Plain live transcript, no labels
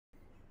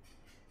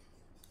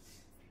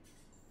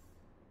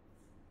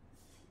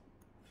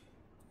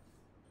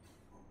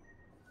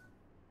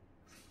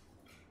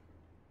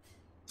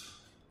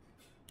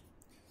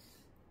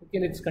Okay,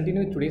 let's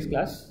continue with today's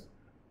class.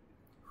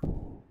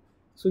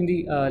 So in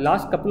the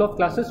last couple of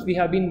classes, we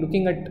have been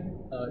looking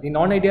at the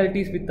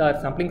non-idealities with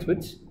our sampling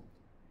switch.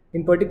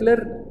 In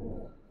particular,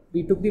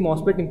 we took the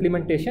MOSFET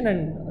implementation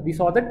and we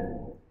saw that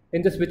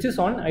when the switch is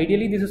on,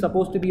 ideally this is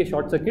supposed to be a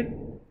short circuit,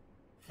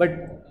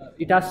 but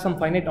it has some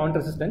finite on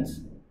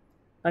resistance.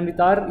 And with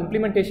our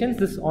implementations,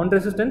 this on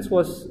resistance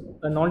was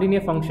a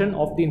nonlinear function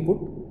of the input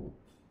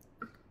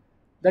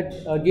that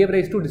gave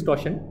rise to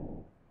distortion,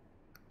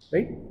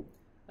 right?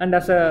 And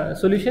as a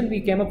solution,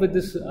 we came up with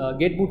this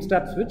gate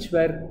bootstrap switch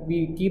where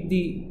we keep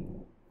the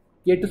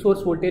gate to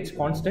source voltage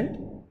constant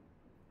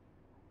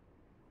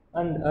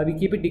and we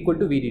keep it equal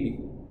to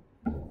VDD.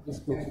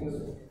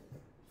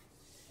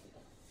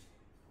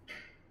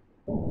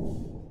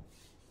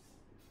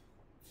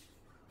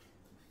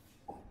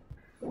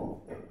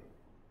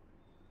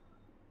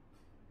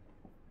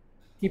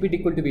 Keep it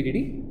equal to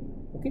VDD.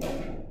 Okay.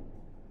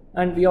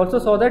 And we also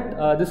saw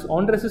that this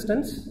on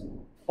resistance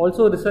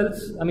also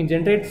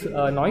generates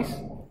noise,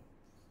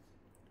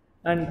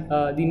 and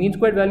the mean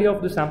squared value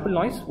of the sample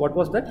noise, what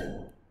was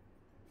that?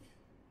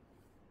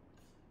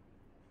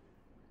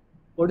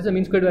 What is the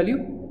mean squared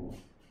value?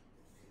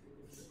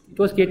 It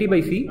was KT by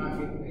C.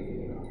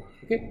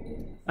 Okay.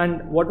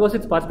 And what was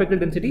its perspective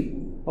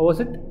density? How was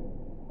it?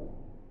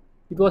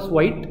 It was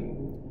white,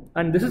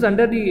 and this is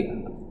under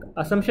the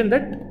assumption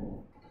that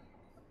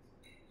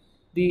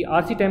the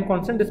RC time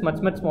constant is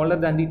much smaller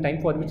than the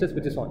time for which the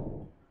switch is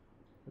on.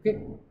 Okay,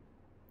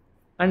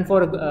 and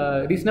for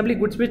a reasonably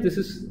good switch,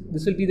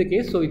 this will be the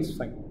case, so it's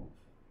fine.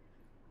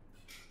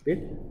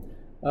 Great.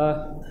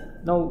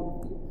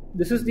 Now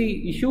this is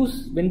the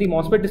issues when the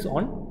MOSFET is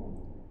on.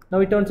 Now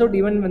it turns out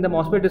even when the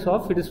MOSFET is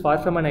off, it is far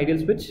from an ideal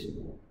switch.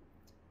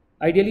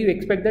 Ideally, you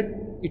expect that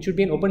it should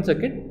be an open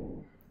circuit,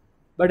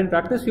 but in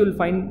practice, you will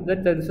find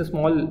that there is a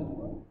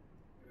small,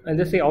 I'll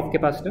just say, off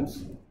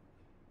capacitance.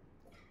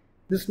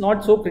 This is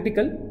not so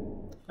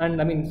critical, and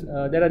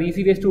there are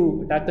easy ways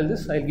to tackle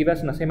this. I'll give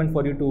as an assignment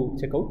for you to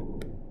check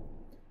out.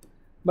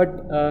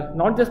 But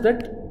not just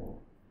that.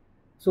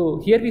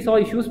 So here we saw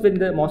issues when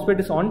the MOSFET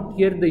is on.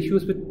 Here the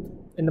issues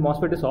when the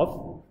MOSFET is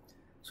off.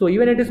 So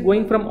even it is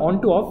going from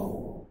on to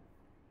off,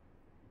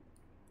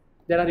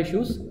 there are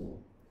issues,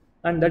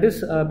 and that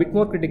is a bit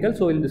more critical.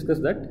 So we'll discuss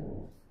that.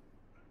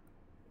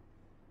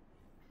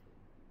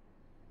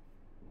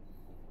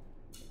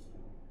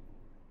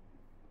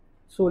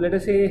 So let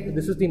us say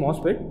this is the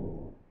MOSFET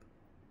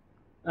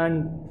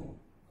and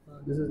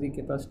this is the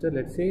capacitor.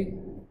 Let's say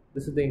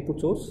this is the input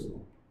source.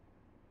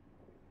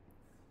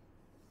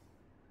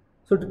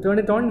 So to turn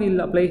it on, we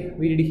will apply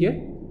VDD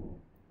here.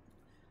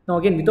 Now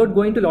again, without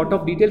going to a lot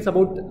of details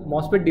about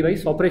MOSFET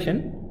device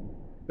operation,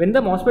 when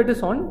the MOSFET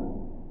is on,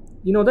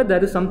 you know that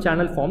there is some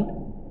channel formed.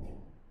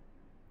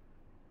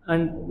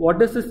 And what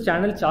does this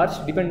channel charge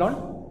depend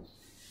on?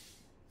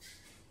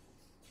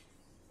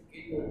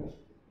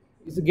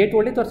 Is it gate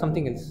voltage or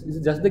something else? Is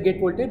it just the gate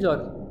voltage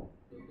or?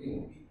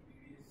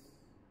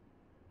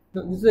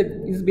 No, this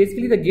is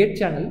basically the gate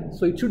channel,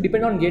 so it should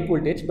depend on gate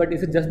voltage, but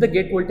is it just the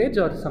gate voltage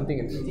or something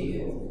else?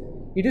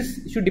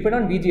 It should depend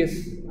on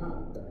VGS.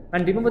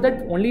 And remember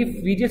that only if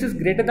VGS is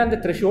greater than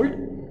the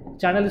threshold,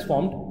 channel is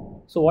formed.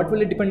 So what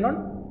will it depend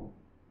on?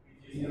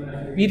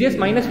 VGS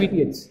minus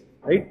VTH,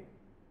 right?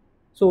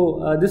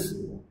 So this,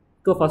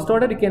 to first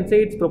order, you can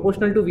say it's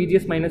proportional to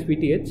VGS minus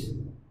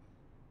VTH.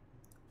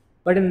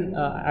 But in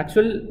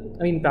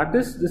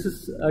practice, this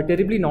is a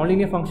terribly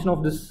nonlinear function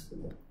of this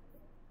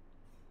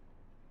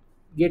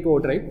gate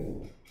overdrive.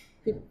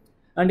 Okay.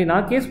 And in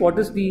our case, what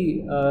is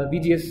the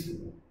VGS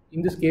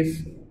in this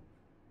case?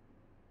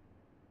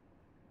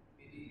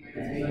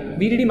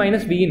 VDD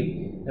minus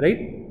Vin,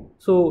 right?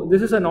 So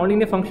this is a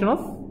nonlinear function of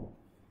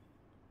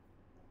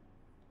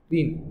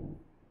Vin.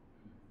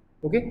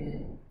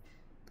 Okay.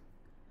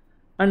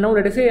 And now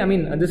let us say,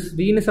 this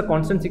Vin is a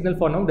constant signal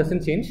for now,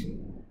 doesn't change.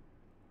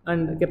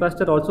 And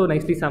capacitor also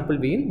nicely sampled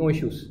Vin, no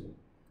issues.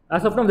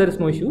 As of now, there is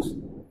no issues.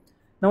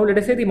 Now let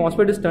us say the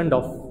MOSFET is turned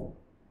off.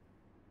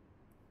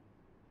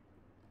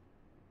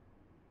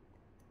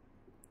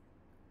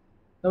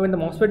 Now when the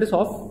MOSFET is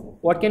off,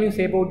 what can you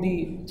say about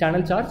the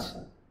channel charge?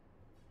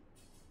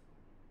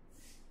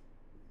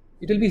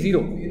 It will be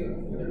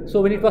 0.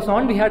 So when it was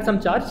on, we had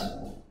some charge.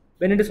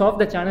 When it is off,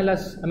 the channel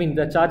has,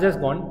 the charge has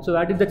gone. So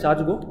where did the charge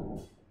go?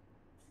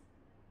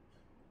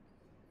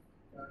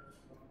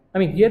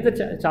 Here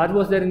the charge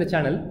was there in the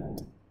channel,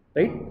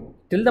 right?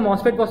 Till the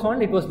MOSFET was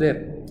on, it was there.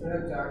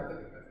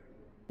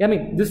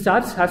 This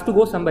charge has to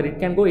go somewhere. It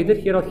can go either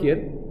here or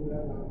here.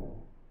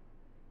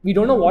 We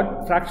don't know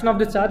what fraction of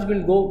this charge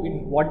will go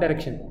in what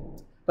direction.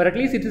 But at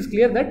least it is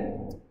clear that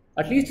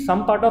at least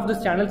some part of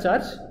this channel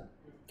charge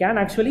can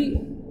actually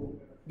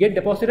get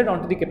deposited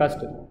onto the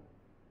capacitor,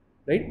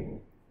 right?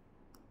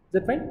 Is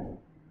that fine?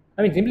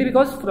 Simply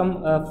because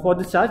for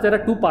this charge there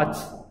are two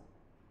paths.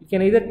 You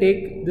can either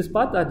take this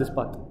path or this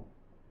path,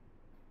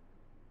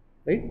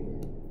 right?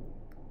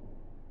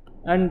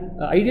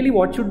 And ideally,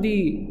 what do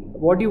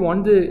you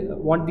want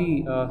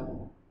the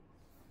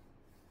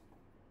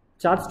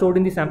charge stored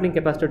in the sampling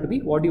capacitor to be?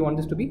 What do you want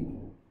this to be?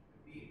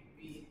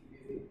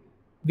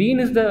 V in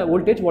is the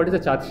voltage, what is the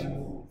charge?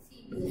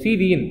 C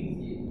V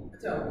in,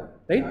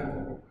 right?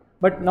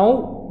 But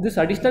now this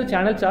additional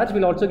channel charge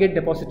will also get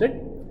deposited.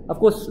 Of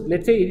course,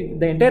 let's say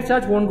the entire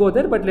charge won't go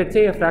there, but let's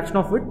say a fraction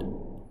of it,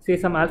 say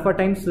some alpha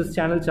times this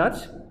channel charge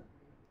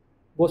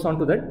goes on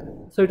to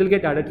that, so it will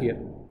get added here.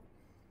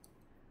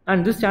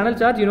 And this channel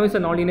charge, you know, is a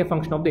nonlinear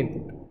function of the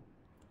input.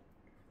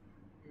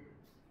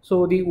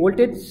 So the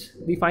voltage,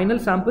 the final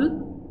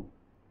sample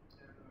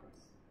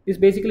is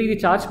basically the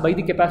charge by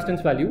the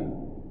capacitance value.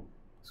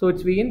 So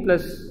it's V in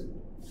plus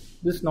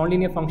this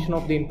nonlinear function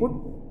of the input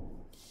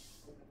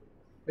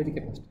by the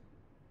capacitor.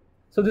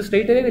 So this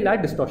straight away will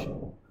add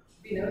distortion.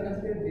 We never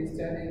considered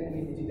discharge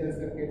in digital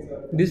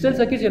circuits. Digital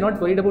circuits, you're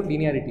not worried about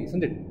linearity,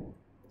 isn't it?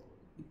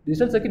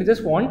 Digital circuit, you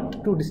just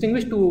want to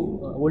distinguish two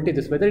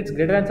voltages, whether it's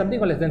greater than something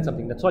or less than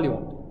something. That's all you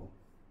want.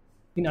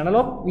 In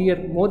analog, we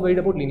are more worried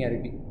about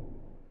linearity.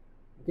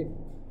 Okay.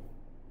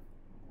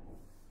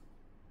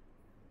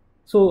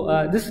 So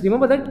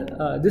remember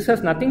that this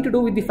has nothing to do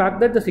with the fact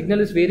that the signal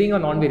is varying or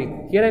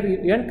non-varying. Here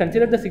we haven't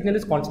considered the signal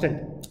is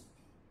constant.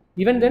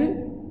 Even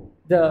then,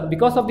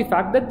 because of the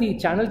fact that the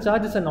channel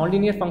charge is a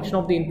nonlinear function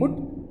of the input,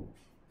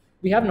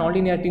 we have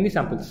nonlinearity in the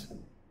samples.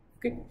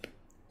 Okay.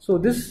 So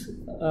this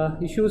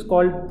issue is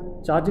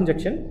called charge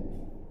injection.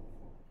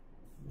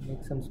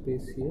 Make some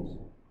space here.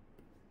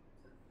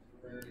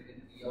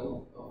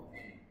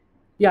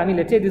 Yeah, I mean,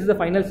 let's say this is the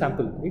final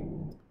sample, right?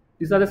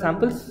 These are the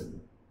samples.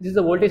 This is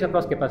the voltage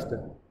across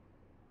capacitor.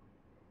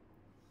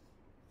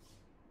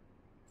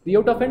 The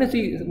out of n is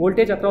the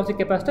voltage across the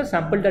capacitor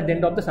sampled at the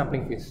end of the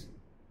sampling phase.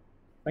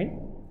 Fine?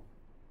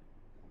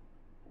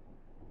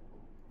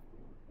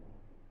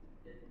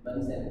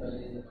 One sample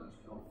is a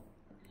function of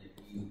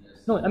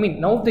no, I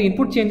mean, now the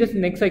input changes in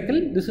the next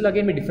cycle, this will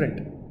again be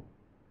different.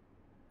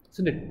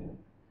 Isn't it?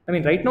 I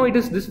mean, right now it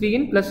is this V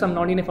in plus some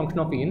nonlinear function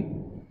of V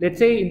in. Let's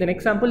say in the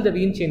next sample the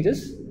V in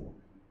changes,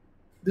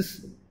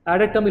 this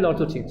added term will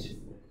also change.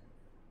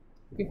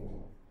 Okay.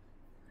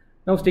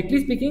 Now,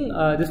 strictly speaking,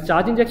 this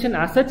charge injection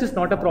as such is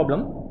not a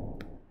problem.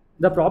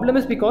 The problem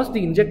is because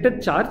the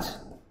injected charge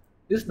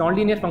is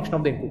nonlinear function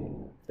of the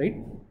input, right?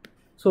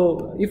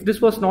 So, if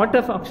this was not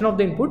a function of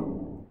the input,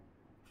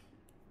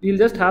 we will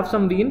just have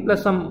some V in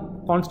plus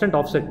some constant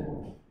offset,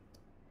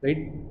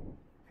 right?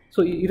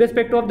 So,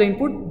 irrespective of the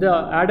input,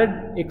 the added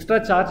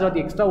extra charge or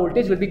the extra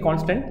voltage will be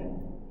constant.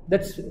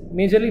 That's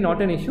majorly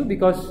not an issue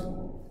because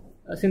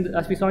since,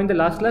 as we saw in the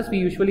last class, we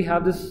usually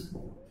have this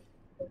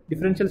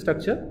differential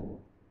structure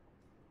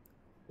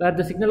where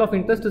the signal of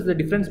interest is the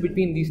difference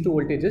between these two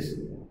voltages.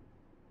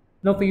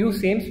 Now, if we use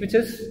same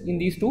switches in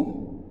these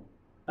two,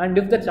 and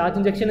if the charge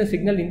injection is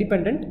signal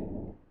independent,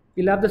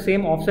 we'll have the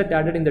same offset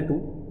added in the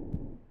two.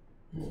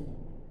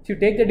 If you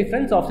take the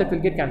difference, offset will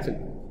get cancelled.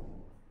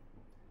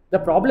 The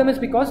problem is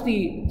because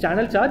the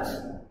channel charge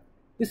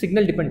is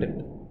signal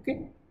dependent.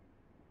 Okay,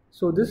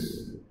 so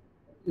this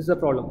is the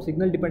problem: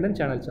 signal dependent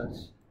channel charge,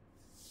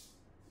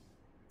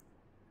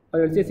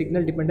 or I will say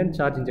signal dependent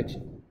charge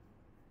injection.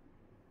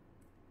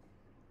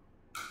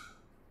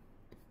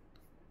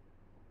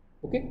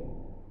 Okay.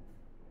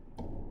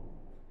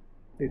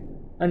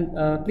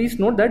 And please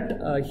note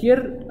that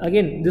here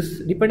again this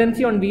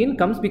dependency on V in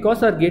comes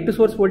because our gate to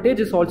source voltage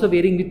is also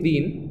varying with V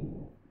in.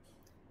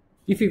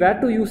 If we were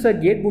to use a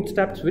gate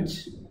bootstrap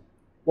switch,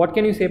 what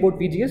can you say about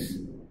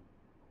VGS?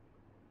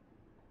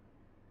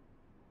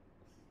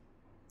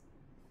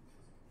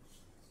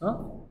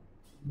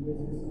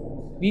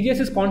 VGS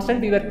is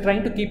constant, we were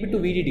trying to keep it to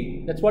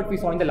VDD. That's what we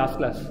saw in the last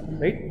class,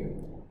 right?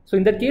 So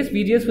in that case,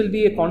 VGS will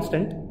be a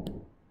constant.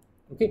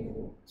 Okay,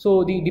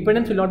 so the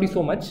dependence will not be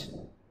so much,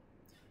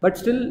 but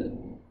still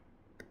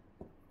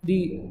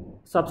the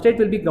substrate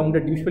will be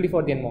grounded usually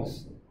for the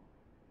NMOS,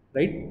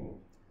 right?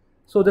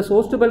 So the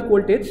source to bulk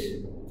voltage,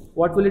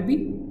 what will it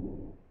be?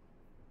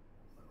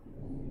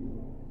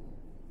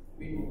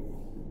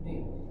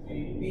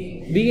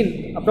 V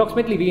in,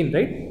 approximately V in,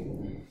 right?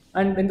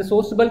 And when the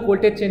source to bulk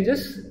voltage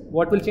changes,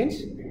 what will change?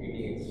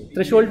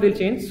 Threshold will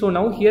change. So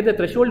now here the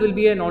threshold will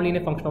be a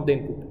nonlinear function of the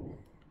input.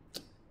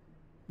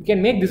 You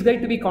can make this guy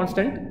to be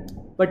constant,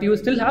 but you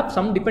still have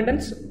some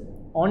dependence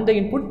on the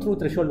input through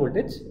threshold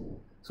voltage.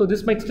 So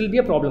this might still be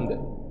a problem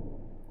there.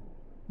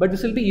 But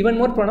this will be even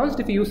more pronounced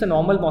if you use a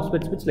normal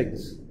MOSFET switch like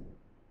this,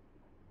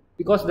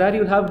 because there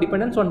you will have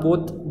dependence on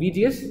both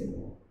VGS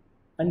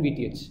and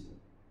VTH.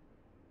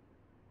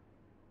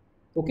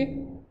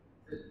 Okay?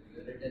 This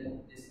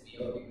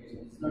Vout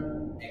equation is not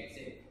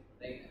exact,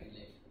 right? I mean,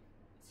 like,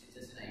 it's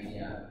just an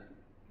idea.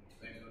 It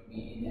depends on me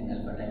in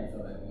alpha times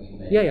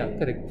or yeah,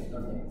 correct. It's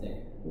not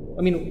exact.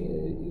 I mean,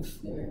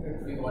 if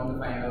we want to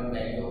find out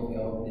value of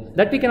Vout,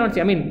 that we cannot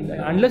say. I mean,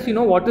 unless you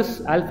know what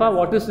is alpha,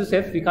 what is this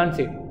F, we can't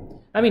say.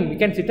 I mean, we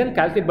can sit and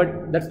calculate,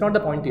 but that's not the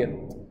point here.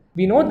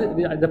 We know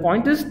the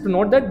point is to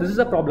note that this is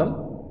a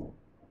problem,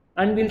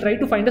 and we'll try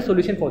to find a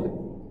solution for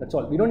it. That's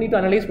all. We don't need to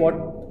analyze what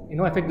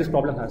effect this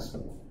problem has.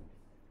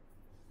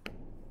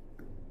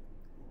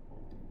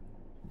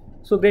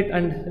 So great,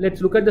 and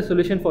let's look at the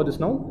solution for this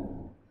now.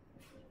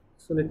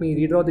 So let me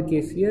redraw the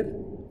case here.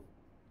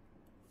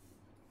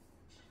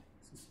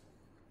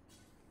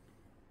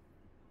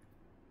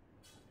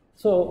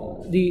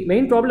 So the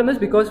main problem is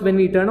because when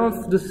we turn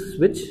off this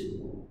switch,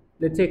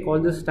 let's say call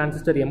this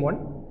transistor M1,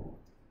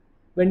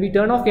 when we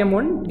turn off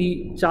M1,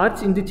 the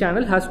charge in the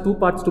channel has two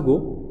paths to go,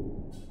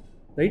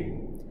 right?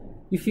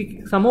 If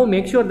we somehow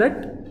make sure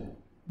that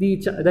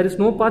there is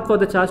no path for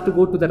the charge to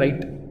go to the right,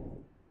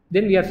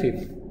 then we are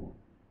safe.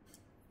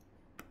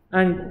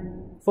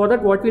 And for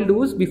that, what we'll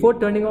do is, before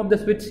turning off the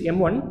switch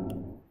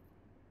M1,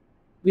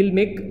 we'll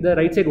make the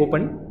right side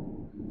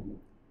open.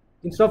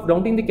 Instead of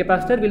grounding the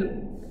capacitor, we'll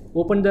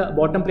open the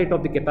bottom plate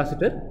of the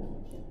capacitor.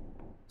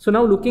 So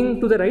now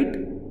looking to the right,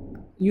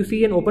 you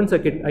see an open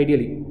circuit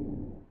ideally,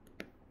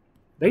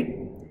 right?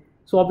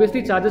 So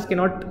obviously charges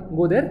cannot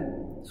go there.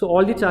 So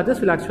all the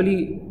charges will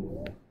actually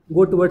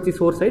go towards the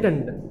source side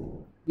and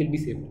will be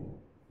saved.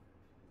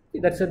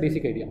 That's the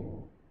basic idea.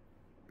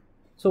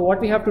 So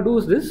what we have to do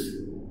is this.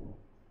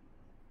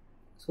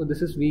 So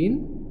this is V in.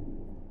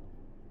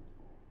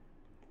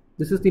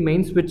 This is the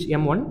main switch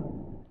M1.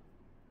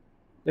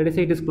 Let us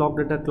say it is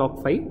clocked at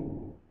clock 5.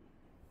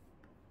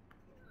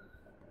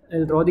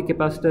 I'll draw the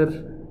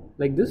capacitor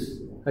like this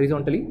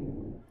horizontally.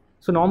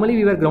 So normally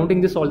we were grounding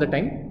this all the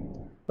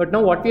time, but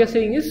now what we are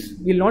saying is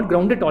we'll not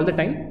ground it all the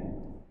time.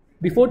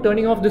 Before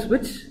turning off the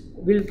switch,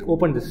 we'll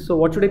open this. So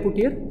what should I put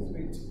here?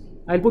 Switch.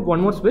 I'll put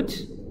one more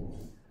switch,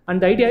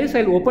 and the idea is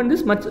I'll open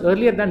this much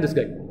earlier than this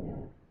guy.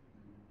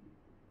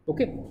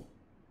 Okay.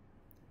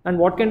 And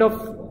what kind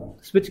of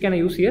switch can I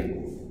use here?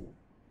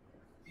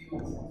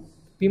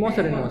 PMOS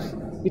or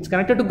NMOS? It's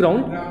connected to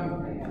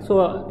ground,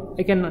 so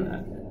I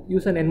can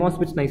use an NMOS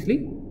switch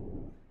nicely.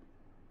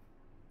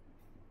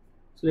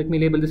 So let me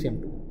label this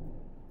M2.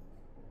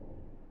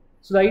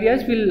 So the idea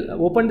is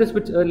we'll open the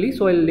switch early,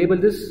 so I'll label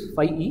this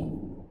phi E.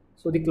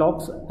 So the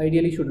clocks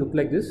ideally should look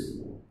like this.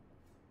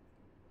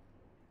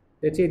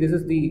 Let's say this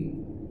is the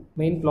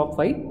main clock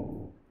phi.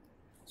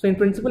 So in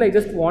principle, I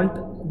just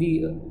want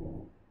the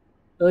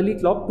early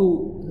clock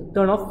to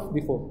turn off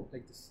before,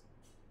 like this.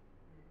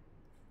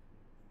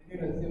 If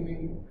you're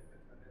assuming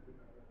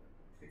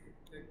the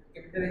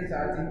capacitor is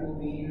charging to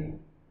be in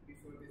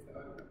before this.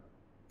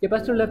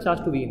 Capacitor will have charge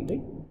to be in,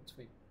 right? It's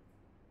fine.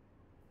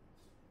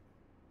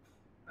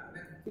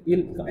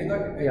 I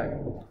got it. Yeah.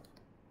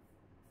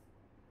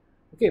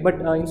 Okay, but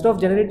instead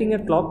of generating a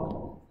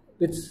clock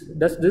which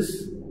does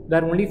this,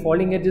 where only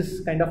falling edge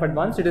is kind of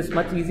advanced, it is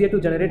much easier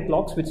to generate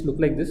clocks which look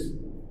like this.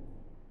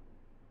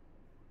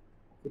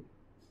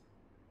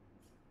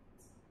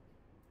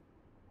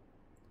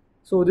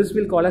 So this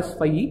we'll call as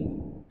phi E,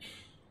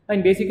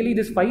 and basically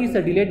this phi is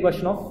a delayed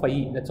version of phi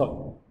E, that's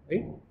all,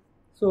 right?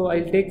 So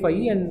I'll take phi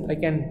E and I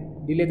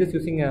can delay this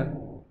using a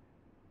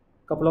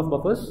couple of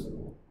buffers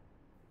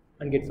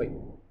and get phi.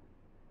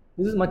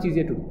 This is much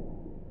easier to do.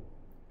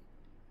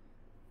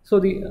 So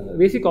the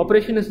basic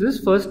operation is this.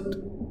 First,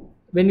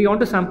 when we want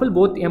to sample,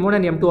 both M1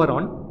 and M2 are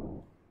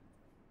on,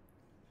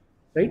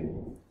 right?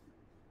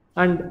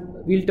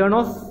 And we'll turn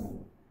off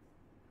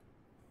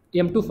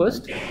M2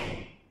 first,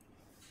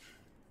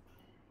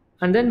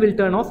 and then we'll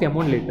turn off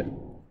M1 later.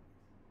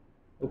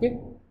 Okay?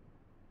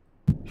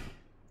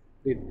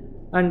 Great.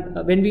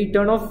 And when we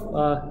turn off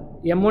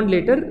M1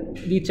 later,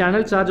 the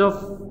channel charge of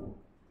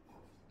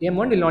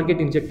M1 will not get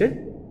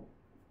injected.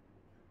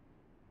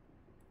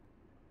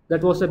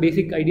 That was the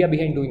basic idea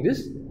behind doing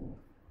this.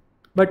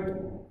 But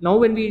now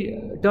when we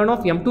turn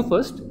off M2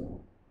 first,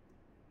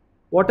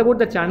 what about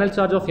the channel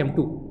charge of M2?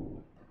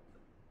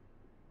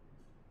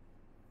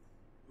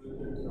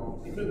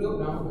 It will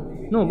go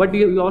down. No, but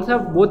you also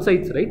have both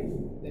sides, right?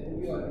 That will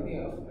be already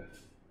off.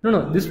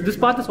 No, this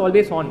path is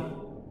always on.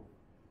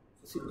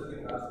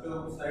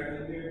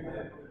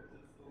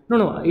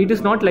 No, it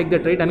is not like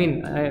that, right? I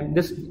mean,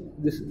 this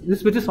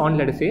switch is on,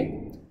 let us say,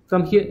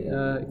 from here,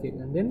 okay,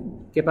 and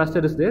then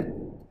capacitor is there,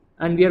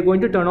 and we are going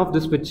to turn off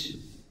this switch,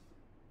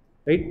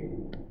 right?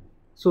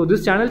 So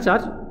this channel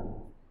charge,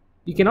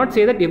 you cannot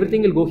say that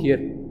everything will go here.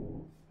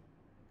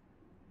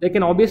 There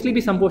can obviously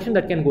be some portion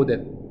that can go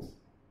there,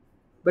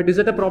 but is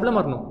it a problem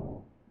or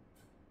no?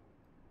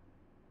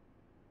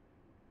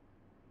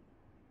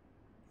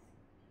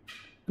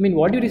 I mean,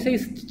 what do you say,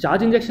 is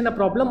charge injection a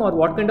problem, or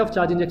what kind of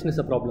charge injection is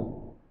a problem?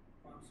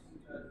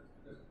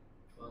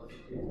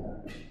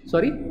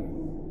 Sorry?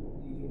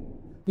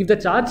 If the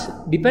charge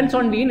depends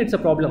on V in, it's a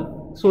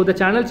problem. So the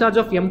channel charge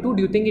of M2,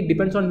 do you think it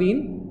depends on V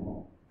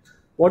in?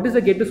 What is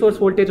the gate to source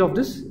voltage of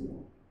this?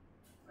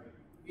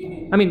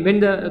 I mean, when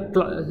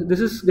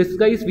this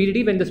guy is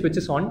VDD when the switch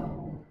is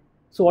on.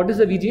 So what is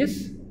the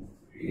VGS?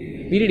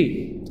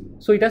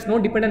 VDD. So it has no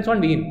dependence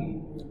on V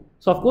in.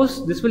 So of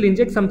course this will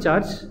inject some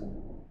charge,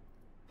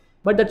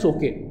 but that's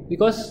okay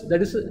because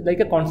that is like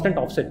a constant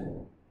offset.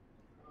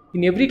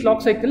 In every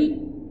clock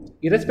cycle,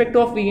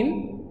 irrespective of V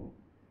in,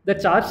 the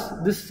charge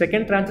this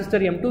second transistor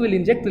M2 will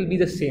inject will be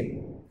the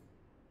same.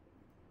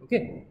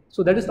 Okay,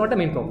 so that is not a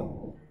main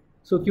problem.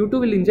 So Q2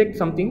 will inject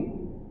something.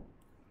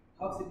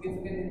 How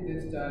significant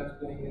is this charge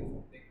going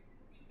in, like,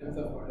 in terms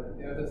of order?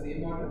 They are the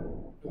same order?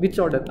 Which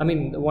order? I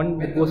mean, the one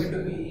that goes. When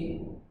to V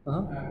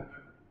in,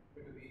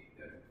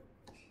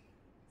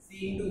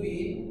 C into V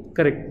in.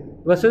 Correct.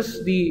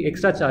 Versus the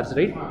extra charge,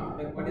 right?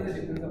 Like what is the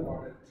difference of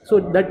order? So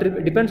that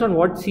depends on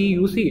what C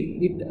you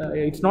see.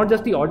 It's not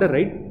just the order,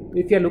 right?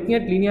 If you are looking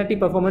at linearity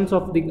performance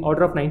of the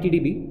order of 90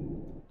 dB,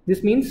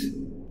 this means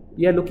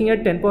we are looking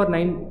at 10 power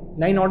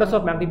 9 orders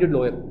of magnitude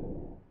lower,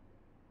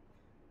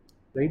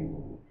 right?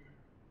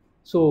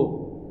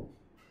 So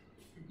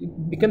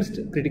it becomes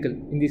critical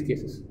in these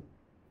cases.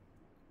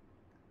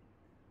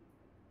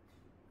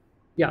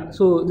 Yeah,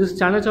 so this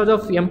channel charge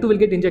of M2 will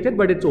get injected,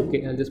 but it's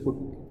okay. I'll just put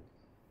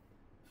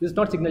this is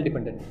not signal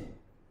dependent.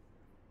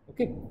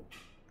 Okay,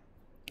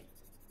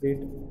 great.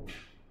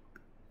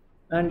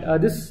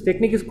 And this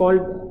technique is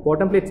called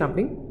bottom plate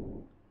sampling.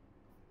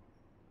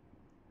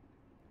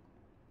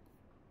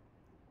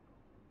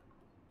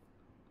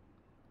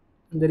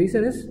 And the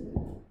reason is,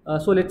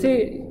 so let's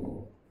say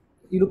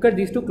you look at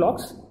these two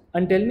clocks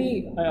and tell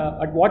me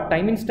at what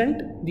time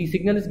instant the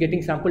signal is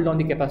getting sampled on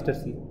the capacitor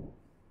C.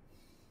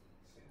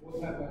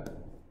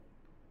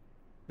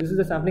 This is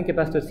the sampling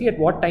capacitor C. At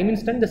what time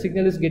instant the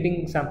signal is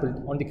getting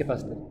sampled on the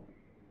capacitor?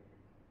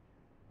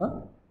 Huh?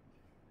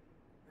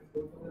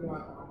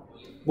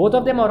 Both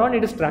of them are on,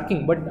 it is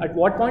tracking, but at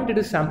what point it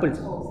is sampled?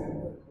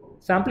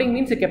 Sampling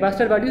means the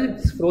capacitor value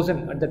is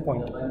frozen at that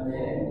point.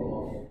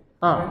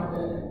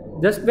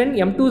 Just when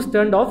M2 is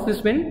turned off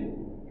is when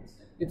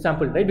it's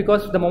sampled, right?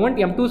 Because the moment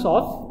M2 is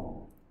off,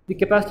 the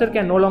capacitor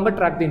can no longer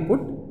track the input.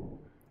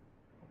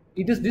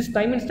 It is this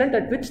time instant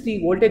at which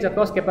the voltage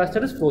across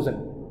capacitor is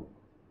frozen.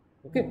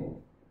 Okay.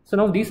 So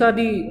now these are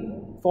the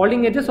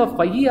falling edges of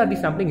phi E are the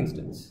sampling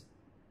instants.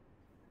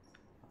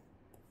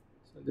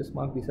 So just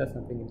mark these are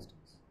sampling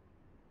instants.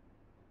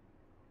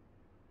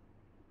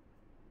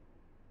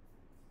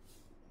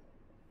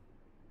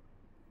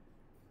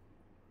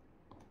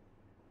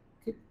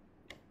 Okay.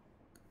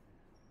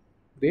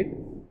 Great.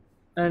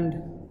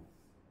 And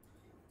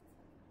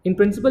in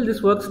principle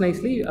this works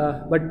nicely,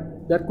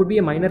 but there could be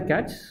a minor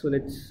catch. So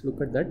let's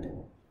look at that.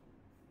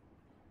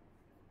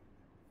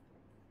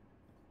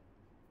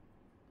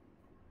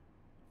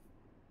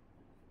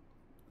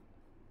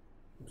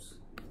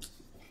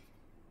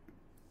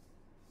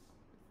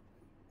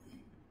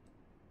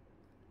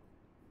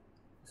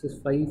 This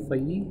is phi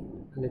E.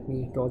 Let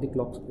me draw the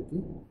clocks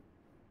quickly.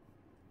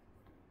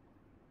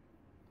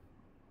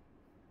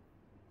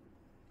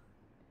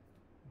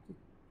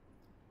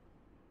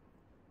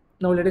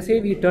 Now let us say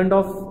we turned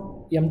off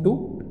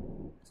M2.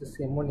 This is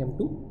M1,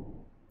 M2.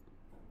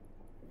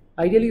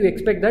 Ideally you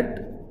expect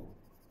that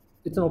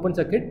it's an open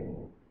circuit,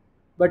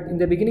 but in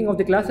the beginning of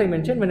the class I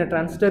mentioned when a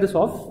transistor is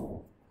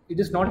off, it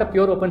is not a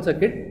pure open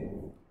circuit.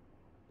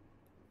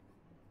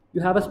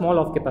 You have a small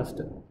off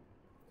capacitor.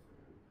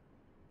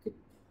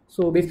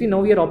 So basically now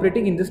we are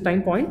operating in this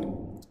time point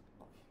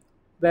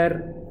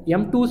where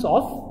M2 is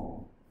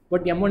off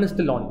but M1 is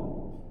still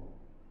on.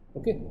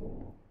 Okay.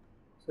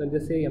 So I'll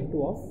just say M2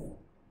 off.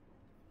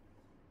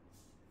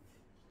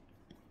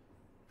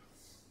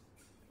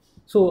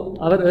 So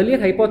our earlier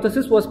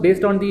hypothesis was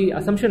based on the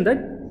assumption that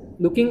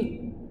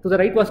looking to the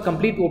right was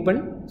complete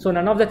open, so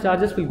none of the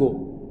charges will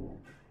go.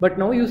 But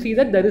now you see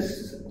that there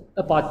is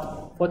a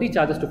path for the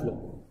charges to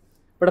flow.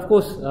 But of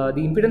course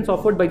the impedance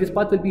offered by this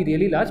path will be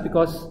really large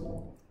because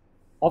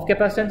off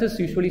capacitance is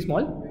usually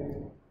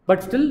small,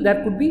 but still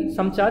there could be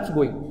some charge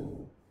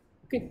going.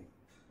 Okay.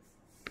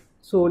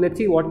 So let's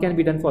see what can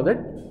be done for that.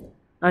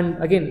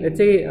 And again, let's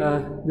say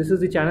this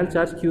is the channel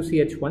charge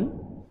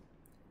QCH1.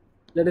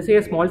 Let us say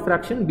a small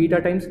fraction beta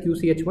times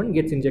QCH1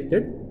 gets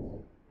injected.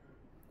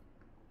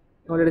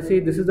 Now let us say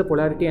this is the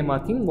polarity I am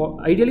marking.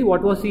 Ideally,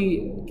 what was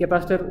the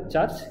capacitor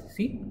charge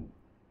C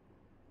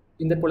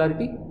in that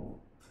polarity?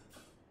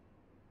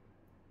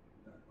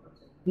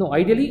 No,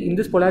 ideally in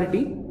this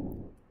polarity,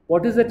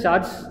 what is the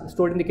charge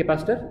stored in the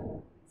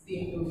capacitor?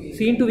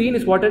 C into V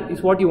is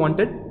what you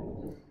wanted.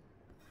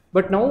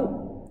 But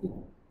now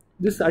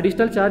this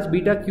additional charge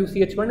beta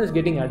QCH1 is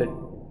getting added,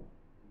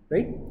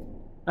 right?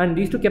 And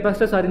these two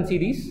capacitors are in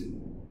series.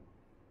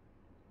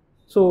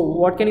 So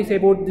what can you say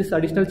about this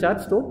additional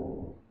charge stored?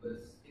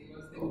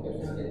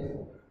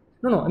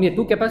 No, I mean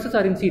two capacitors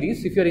are in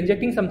series. If you are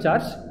injecting some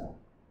charge,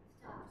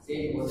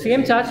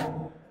 same charge.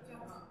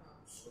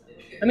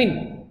 I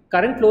mean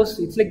current flows,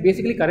 it's like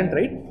basically current,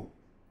 right?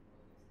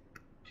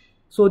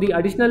 So the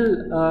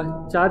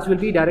additional charge will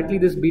be directly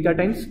this beta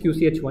times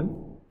QCH1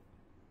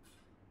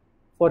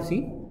 for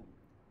C.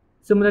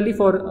 Similarly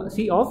for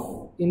C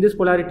off, in this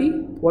polarity,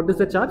 what is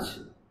the charge?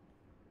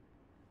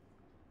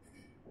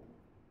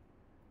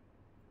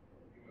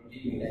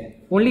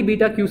 Only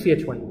beta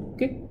QCH1.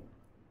 Okay,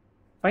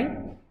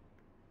 fine.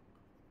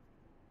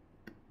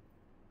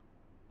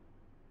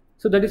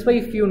 So that is why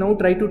if you now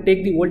try to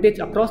take the voltage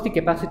across the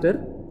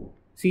capacitor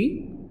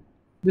C,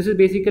 this is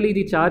basically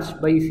the charge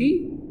by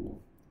C.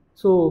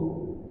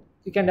 So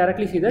you can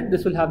directly see that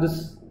this will have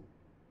this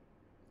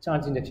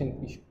charge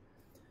injection issue.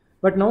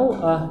 But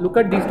now look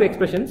at these two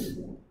expressions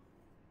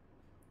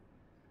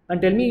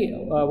and tell me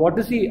what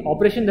is the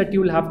operation that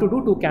you will have to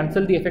do to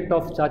cancel the effect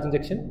of charge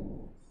injection.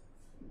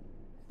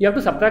 You have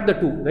to subtract the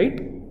two,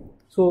 right?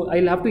 So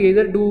I will have to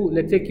either do,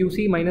 let's say,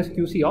 QC minus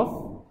QC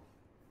off,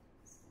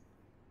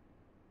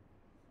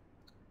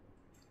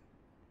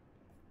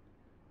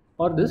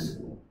 or this.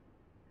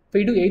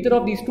 If I do either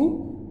of these two,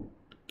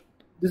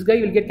 this guy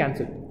will get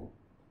cancelled.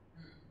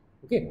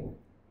 Okay.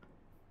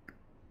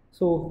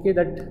 So okay,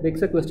 that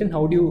begs a question: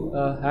 how do you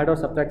add or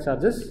subtract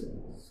charges?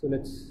 So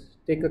let's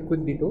take a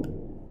quick detour.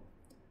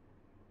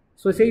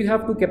 So say you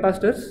have two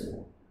capacitors,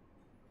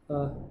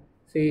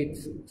 say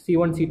it's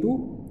C1, C2,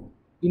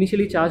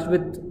 initially charged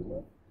with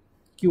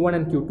Q1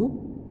 and Q2.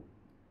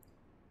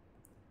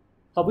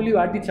 How will you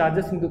add the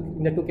charges in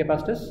the two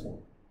capacitors?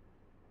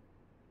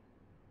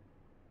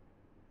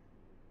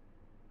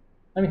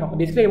 I mean,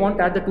 basically I want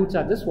to add the two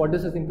charges. What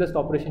is the simplest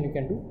operation you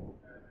can do?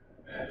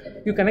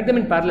 You connect them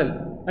in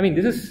parallel. I mean,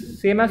 this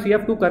is same as we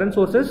have two current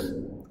sources.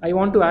 I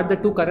want to add the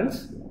two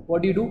currents.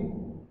 What do?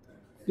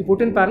 You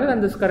put in parallel,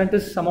 and this current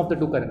is sum of the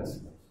two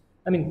currents.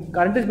 I mean,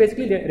 current is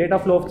basically the rate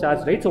of flow of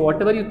charge, right? So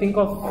whatever you think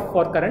of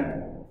for current,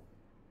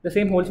 the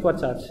same holds for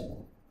charge.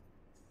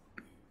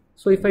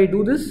 So if I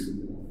do this,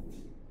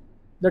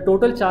 the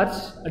total charge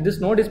at this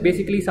node is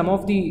basically sum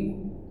of the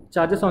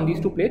charges on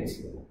these two plates,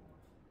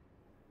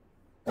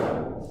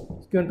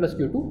 Q1 plus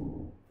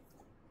Q2.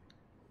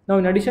 Now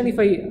in addition, if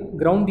I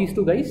ground these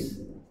two guys,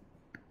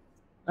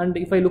 and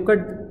if I look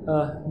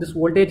at this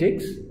voltage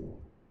X,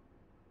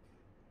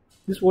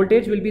 this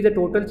voltage will be the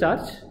total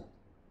charge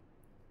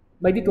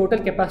by the total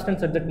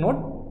capacitance at that node,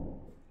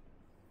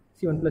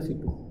 C1 plus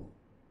C2.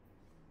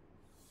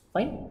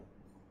 Fine.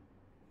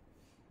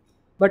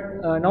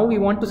 But now we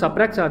want to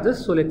subtract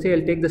charges. So let's say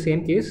I'll take the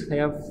same case. I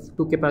have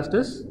two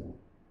capacitors.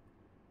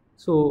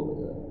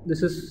 So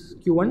this is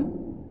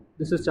Q1,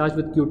 this is charged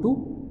with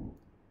Q2.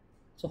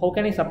 So how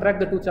can I subtract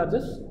the two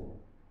charges?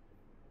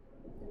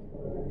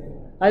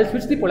 I'll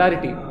switch the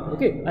polarity.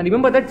 Okay, and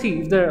remember that,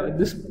 see, if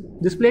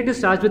this plate is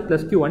charged with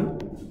plus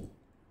Q1,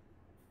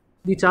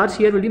 the charge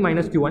here will be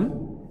minus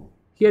Q1.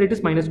 Here it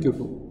is minus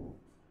Q2,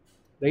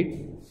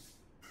 right?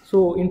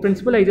 So in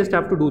principle, I just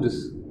have to do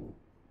this.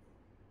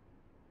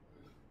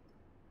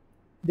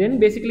 Then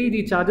basically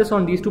the charges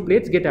on these two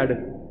plates get added.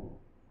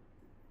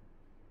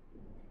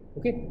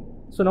 Okay,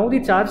 so now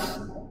the charge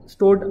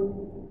stored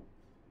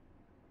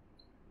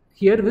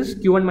here is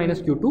Q1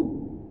 minus Q2.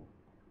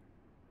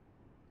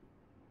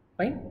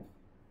 Fine.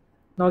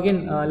 Now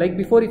again, like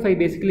before, if I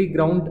basically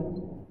ground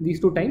these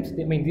two times,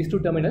 I mean these two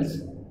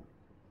terminals,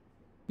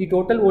 the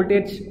total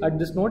voltage at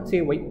this node,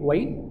 say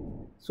Y,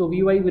 so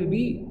Vy will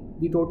be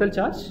the total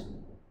charge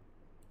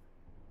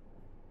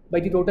by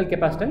the total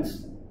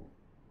capacitance.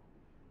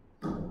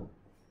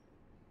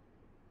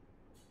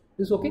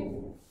 Is this okay?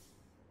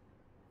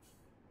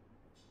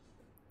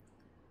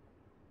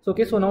 So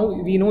okay, so now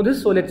we know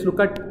this, so let's look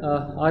at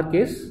our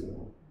case.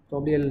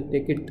 Probably I'll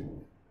take it to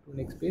the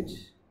next page.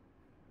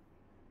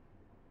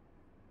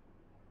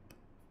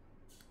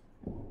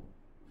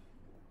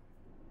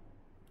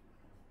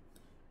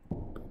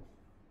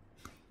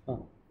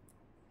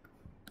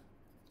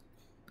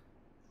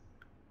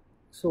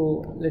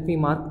 So let me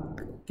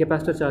mark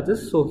capacitor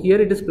charges. So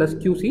here it is plus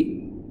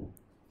QC,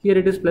 here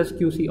it is plus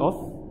QC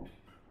off.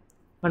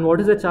 And what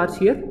is the charge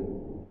here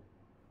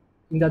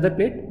in the other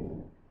plate?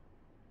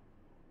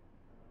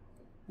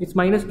 It's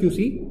minus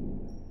QC.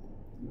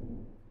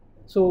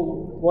 So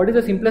what is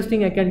the simplest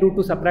thing I can do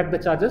to subtract the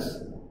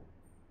charges?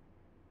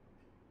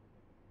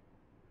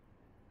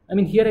 I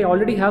mean, here I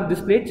already have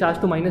this plate charged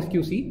to minus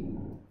QC,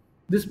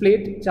 this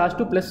plate charged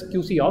to plus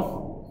QC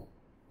off.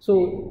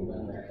 So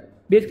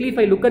basically if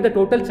I look at the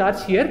total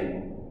charge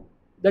here,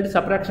 that is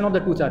subtraction of the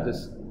two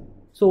charges.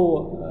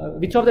 So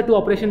which of the two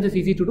operations is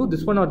easy to do,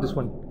 this one or this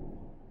one?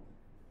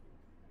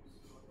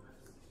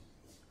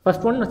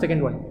 First one or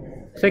second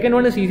one? Second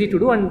one is easy to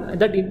do, and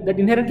that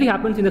inherently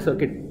happens in the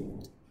circuit.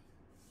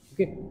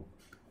 Okay.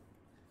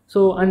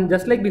 So, and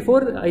just like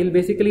before, I will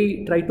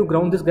basically try to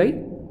ground this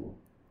guy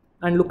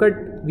and look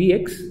at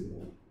Vx.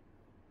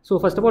 So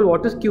first of all,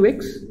 what is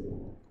Qx?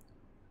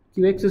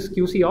 Qx is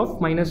QC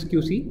off minus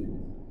QC.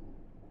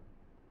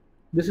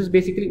 This is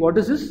basically, what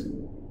is this?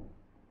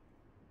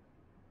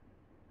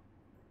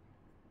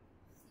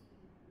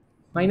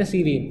 Minus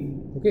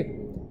CV. Okay.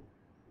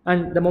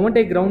 And the moment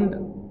I ground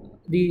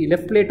the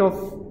left plate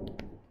of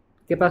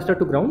capacitor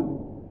to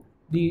ground,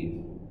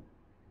 the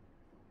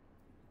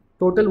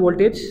total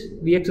voltage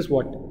Vx is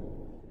what?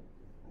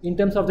 In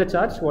terms of the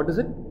charge, what is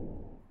it?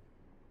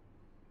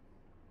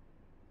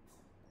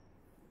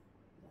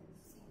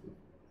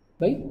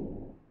 By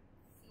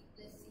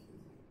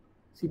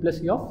C plus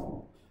C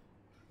off.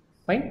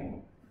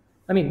 Fine.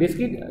 I mean,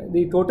 basically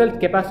the total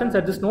capacitance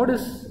at this node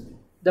is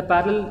the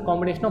parallel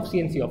combination of C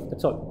and C off.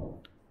 That's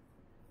all.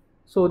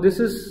 So this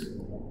is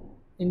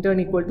in turn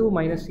equal to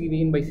minus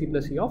CV in by C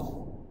plus C off.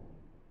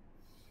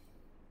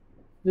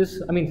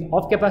 This, I mean,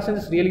 off capacitance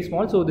is really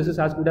small, so this is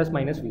as good as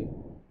minus V.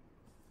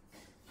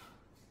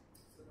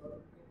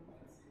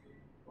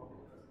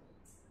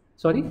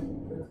 Sorry?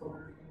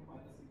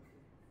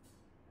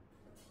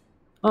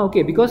 Oh,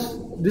 okay, because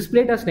this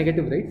plate has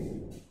negative, right?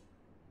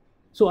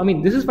 So, I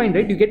mean, this is fine,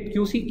 right? You get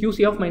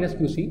QC off minus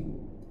QC.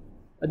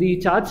 The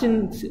charge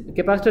in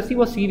capacitor C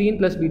was CV in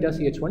plus beta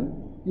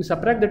CH1. You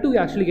subtract the two, you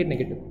actually get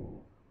negative.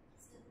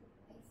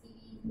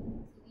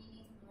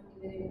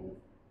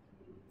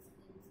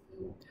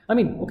 I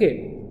mean,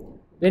 okay,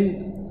 when,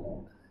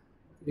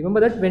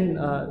 remember that when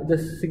the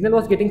signal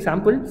was getting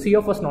sampled, C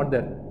off was not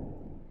there.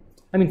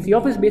 I mean, C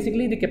off is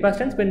basically the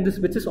capacitance when the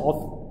switch is off,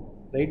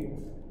 right?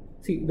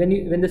 See,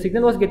 when the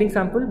signal was getting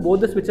sampled,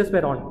 both the switches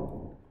were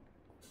on.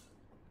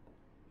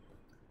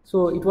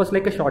 So it was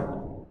like a short.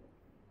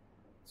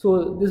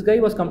 So this guy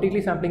was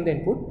completely sampling the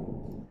input.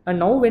 And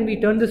now when we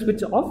turn the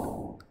switch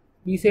off,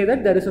 we say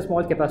that there is a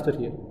small capacitor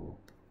here.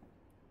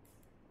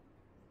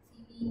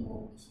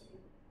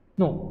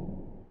 No.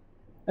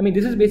 I mean,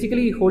 this is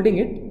basically holding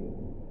it.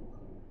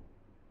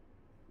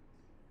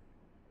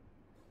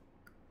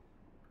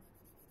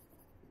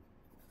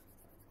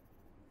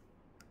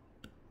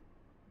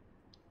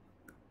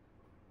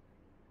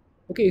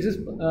 Okay, is this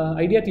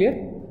idea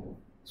clear?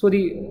 So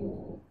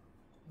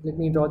let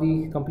me draw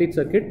the complete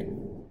circuit.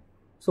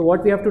 So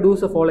what we have to do is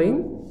the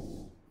following.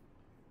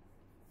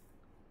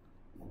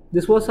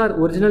 This was our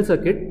original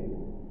circuit.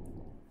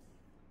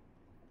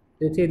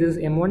 Let's say this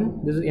is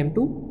M1, this is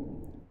M2.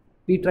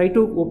 We try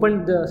to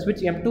open the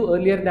switch M2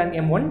 earlier than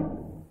M1,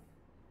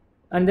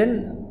 and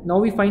then now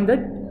we find that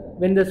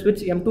when the switch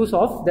M2 is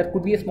off, there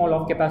could be a small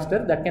off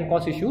capacitor that can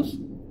cause issues.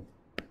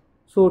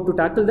 So to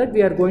tackle that,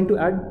 we are going to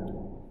add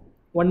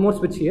one more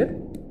switch here,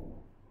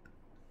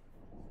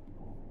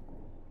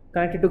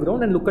 connect it to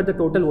ground, and look at the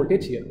total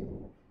voltage here.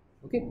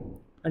 Okay,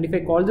 and if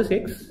I call this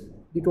X,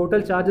 the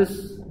total charge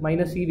is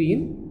minus CV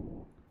in,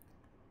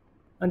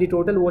 and the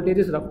total voltage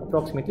is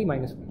approximately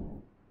minus V.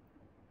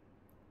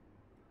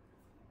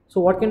 So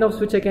what kind of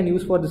switch I can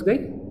use for this guy?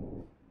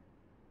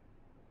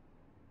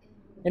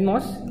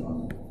 NMOS.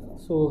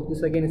 So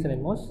this again is an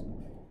NMOS.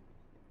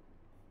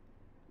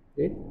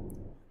 Great.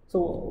 So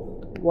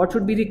what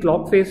should be the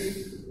clock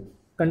phase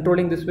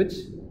controlling the switch?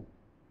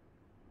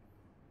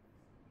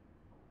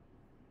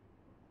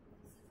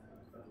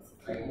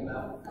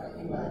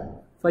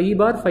 Phi E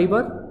bar, phi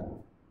bar.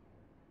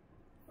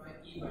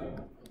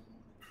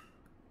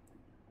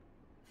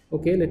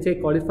 Okay, let's say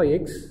call it phi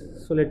X.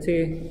 So let us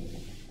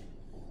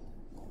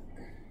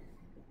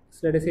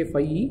say phi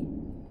E.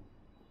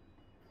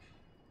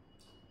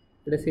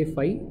 Let us say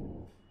phi.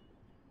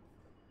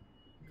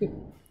 Okay,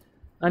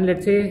 and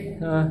let's say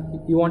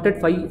you wanted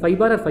phi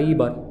bar or phi E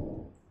bar.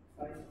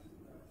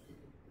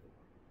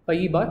 Phi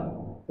E bar.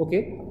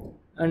 Okay,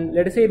 and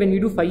let us say when we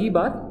do phi E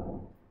bar,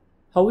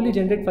 how will you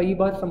generate phi E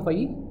bar from phi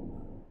E?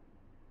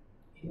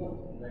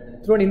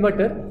 Through an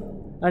inverter.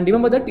 And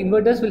remember that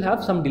inverters will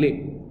have some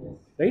delay,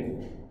 right?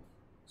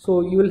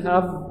 So you will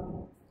have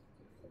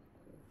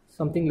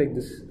something like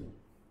this.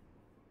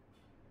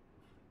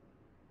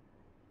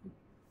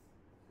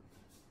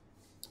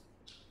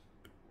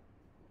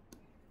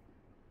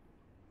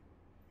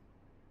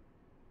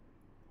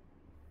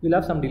 You will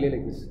have some delay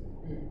like this.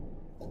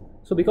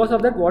 So because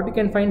of that, what you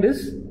can find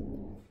is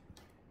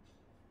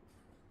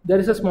there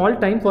is a small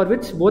time for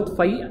which both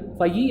phi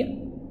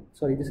E,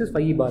 sorry, this is phi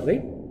E bar,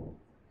 right?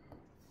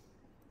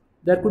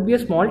 There could be a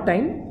small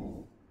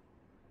time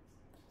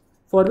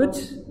for which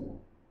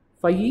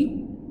phi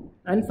E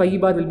and phi E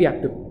bar will be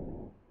active.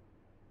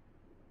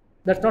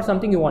 That's not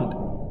something you want,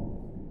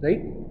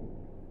 right?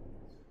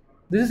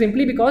 This is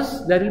simply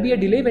because there will be a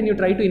delay when you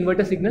try to invert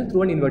a signal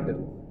through an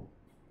inverter.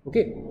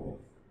 Okay.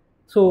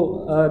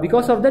 So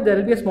because of that, there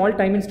will be a small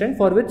time instant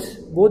for which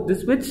both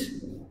this switch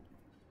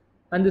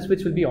and this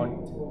switch will be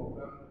on.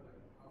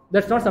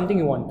 That's not something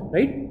you want,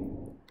 right?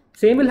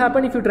 Same will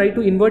happen if you try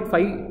to invert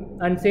phi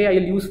and say I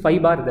will use phi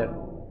bar there.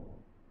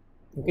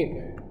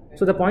 Okay.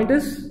 So the point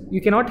is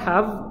you cannot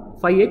have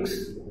phi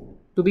X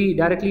to be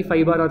directly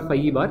phi bar or phi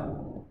E bar.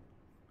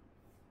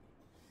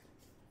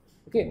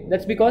 Okay.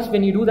 That's because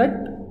when you do that,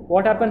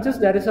 what happens is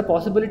there is a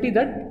possibility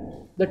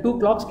that the two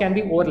clocks can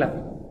be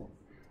overlapping.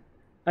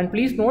 And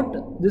please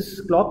note this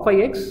clock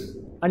phi X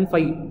and phi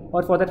E,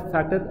 or for that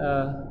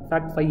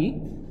fact phi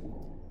E.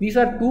 These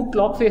are two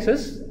clock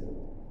phases,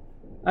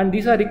 and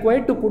these are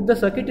required to put the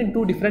circuit in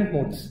two different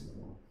modes.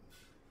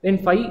 When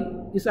phi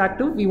is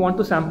active, we want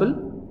to sample.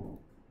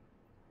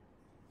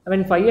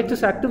 When phi X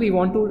is active, we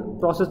want to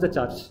process the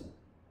charge.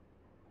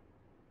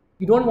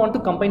 You don't want to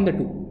combine the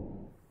two.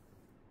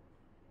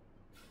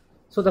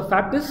 So the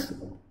fact is,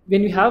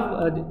 when you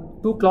have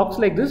two clocks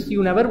like this,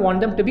 you never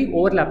want them to be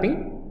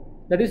overlapping.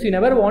 That is, you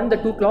never want the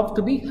two clocks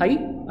to be high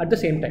at the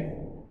same time.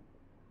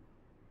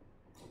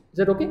 Is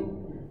that okay?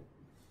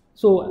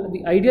 So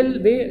the ideal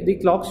way the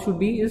clocks should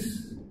be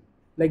is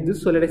like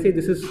this. So let us say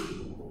this is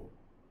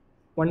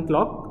one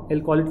clock. I'll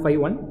call it phi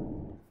 1.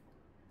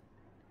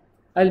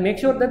 I'll make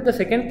sure that the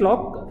second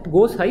clock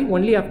goes high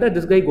only after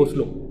this guy goes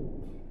low.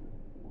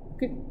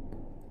 Okay.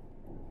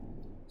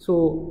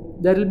 So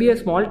there will be a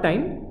small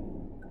time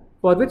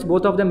for which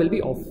both of them will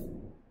be off.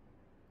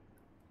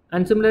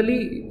 And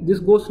similarly, this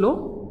goes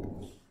low.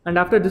 And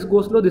after this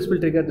goes low, this will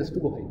trigger this to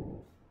go high.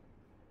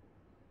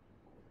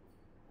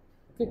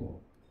 Okay.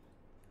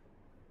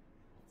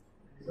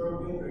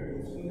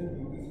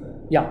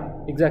 Yeah,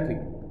 exactly.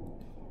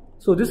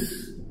 So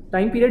this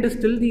time period is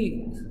still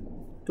the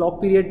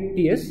clock period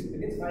TS.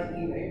 It is phi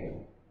E, right?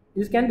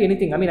 This can be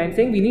anything. I mean, I'm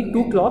saying we need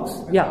two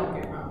clocks. Yeah.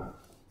 Okay.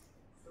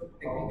 So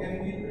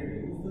technically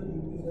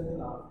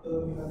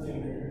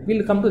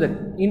We'll come to that.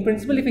 In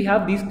principle, if we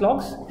have these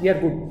clocks, we are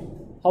good.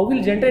 How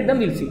we'll generate them,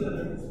 we'll see.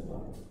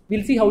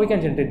 We'll see how we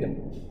can generate them.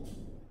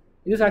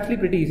 It is actually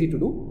pretty easy to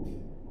do.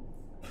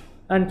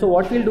 And so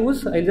what we'll do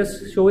is, I'll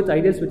just show with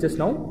ideal switches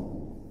now.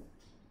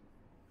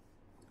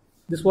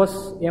 This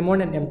was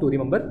M1 and M2,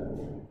 remember?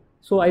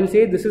 So I'll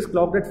say this is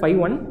clocked at phi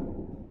 1.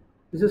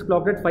 This is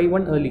clocked at phi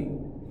 1 early.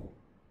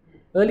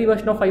 Early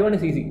version of phi 1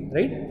 is easy,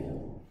 right?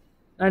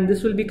 And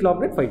this will be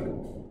clocked at phi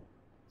 2.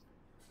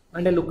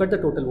 And I'll look at the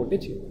total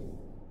voltage here.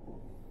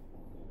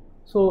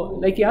 So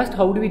like he asked,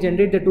 how do we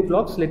generate the two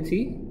clocks? Let's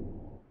see.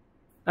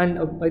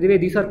 And by the way,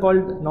 these are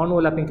called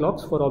non-overlapping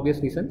clocks for obvious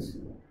reasons.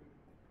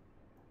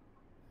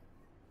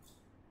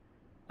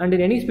 And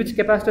in any switch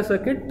capacitor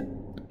circuit,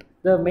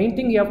 the main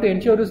thing you have to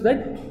ensure is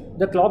that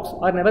the clocks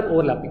are never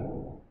overlapping.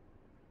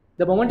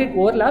 The moment it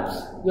overlaps,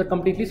 you are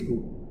completely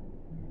screwed.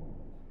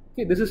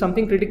 Okay, this is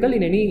something critical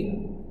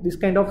in this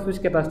kind of switch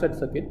capacitor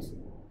circuits.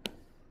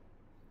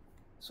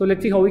 So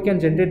let's see how we can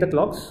generate the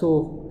clocks.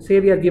 So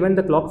say we are given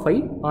the clock phi,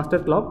 master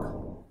clock.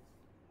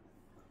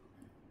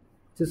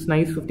 This is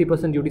nice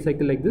 50% duty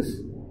cycle like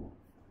this.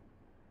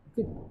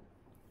 Okay.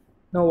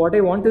 Now what I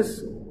want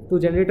is to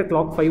generate a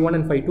clock phi 1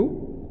 and phi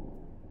 2.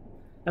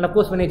 And of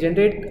course when I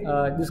generate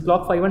this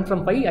clock phi 1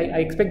 from phi, I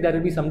expect there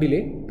will be some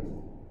delay.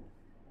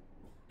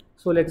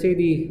 So let's say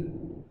the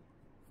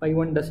phi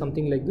 1 does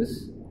something like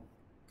this.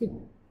 Okay.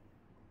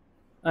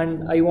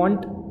 And I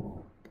want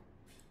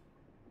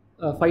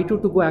phi 2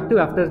 to go active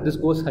after this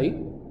goes high,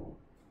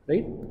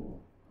 right?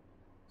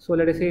 So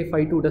let us say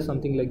phi 2 does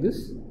something like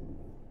this.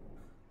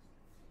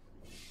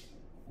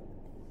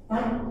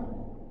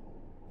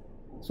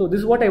 So this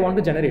is what I want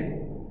to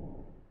generate,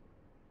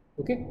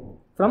 okay,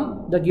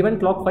 from the given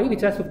clock phi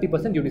which has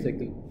 50% duty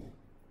cycle.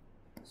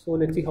 So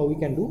let's see how we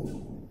can do.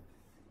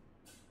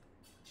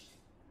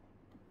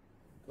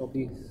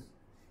 Probably,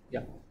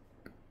 yeah.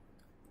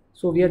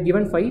 So we are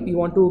given phi, we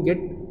want to get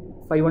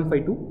phi 1, phi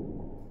 2.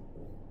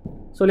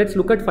 So let's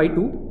look at phi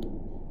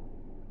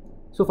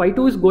 2. So phi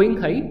 2 is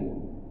going high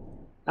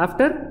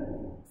after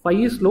phi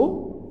is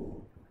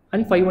low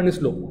and phi 1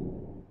 is low.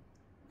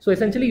 So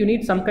essentially you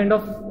need some kind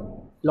of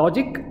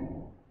logic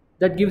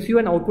that gives you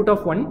an output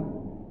of 1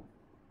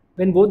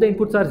 when both the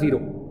inputs are 0.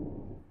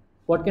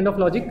 What kind of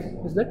logic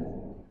is that?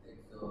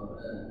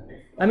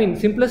 I mean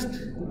simplest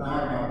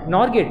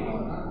NOR gate,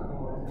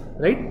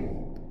 right?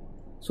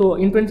 So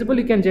in principle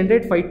you can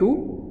generate phi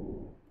 2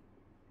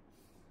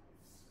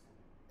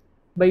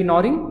 by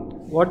NORing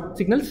what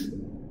signals?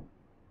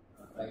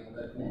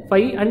 Phi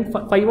and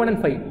phi 1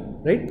 and phi,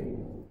 right?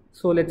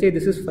 So let's say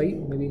this is phi,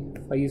 maybe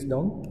phi is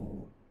down.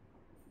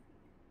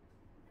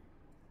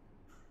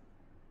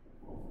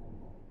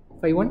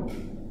 Phi 1.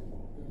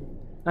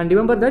 And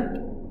remember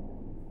that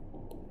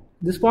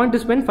this point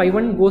is when phi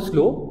 1 goes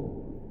low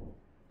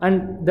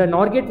and the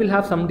NOR gate will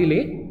have some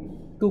delay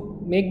to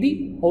make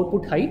the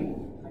output high.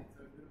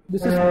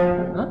 This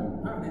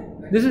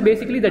is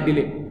basically the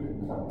delay,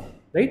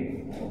 right?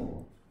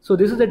 So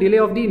this is the delay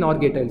of the NOR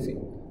gate, I'll say.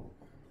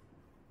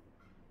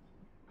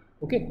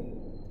 Okay.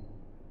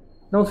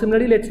 Now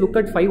similarly, let's look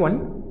at phi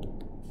 1.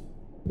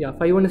 Yeah,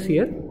 phi 1 is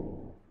here.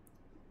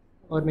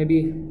 Or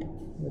maybe,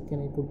 what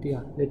can I put?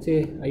 Yeah, let's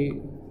say I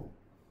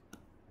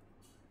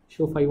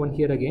show phi 1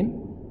 here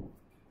again.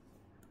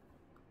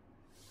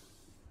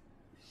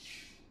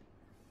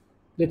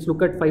 Let's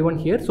look at phi 1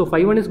 here. So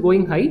phi 1 is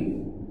going high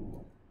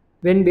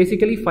when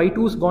basically phi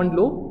 2 is gone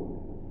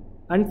low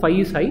and phi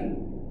is high.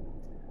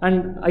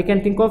 And I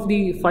can think of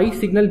the phi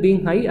signal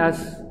being high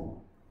as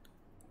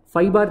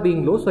phi bar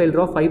being low. So I'll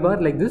draw phi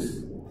bar like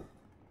this.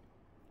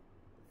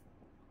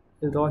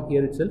 I'll draw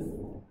here itself.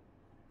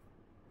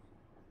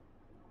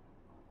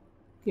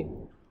 Okay.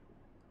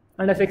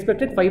 And as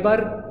expected, phi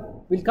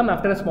bar will come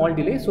after a small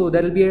delay. So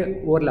there will be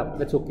a overlap.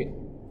 That's okay.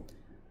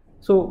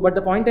 So, but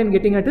the point I'm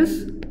getting at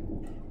is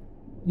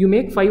you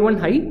make phi 1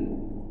 high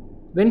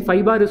when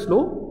phi bar is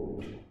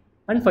low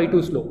and phi 2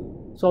 is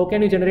low. So how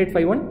can you generate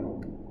phi 1?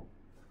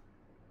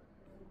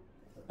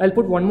 I'll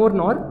put one more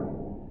NOR,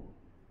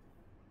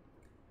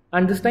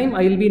 and this time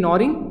I will be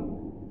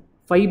NORing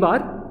phi bar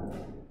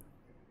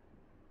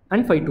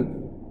and phi 2.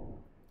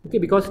 Okay,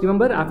 because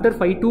remember after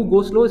phi 2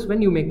 goes low is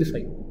when you make this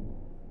high.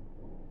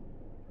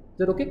 Is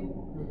that okay?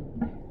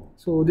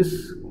 So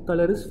this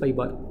color is phi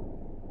bar.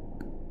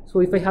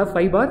 So if I have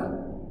phi bar,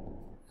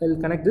 I'll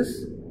connect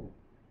this.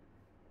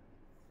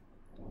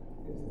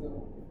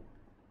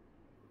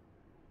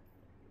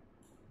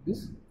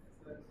 This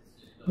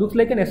looks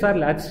like an SR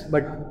latch,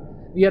 but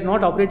we are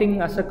not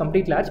operating as a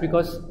complete latch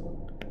because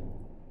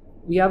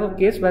we have a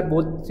case where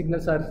both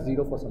signals are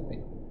 0 for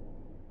something,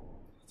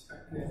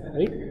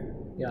 right?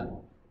 Yeah.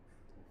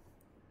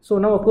 So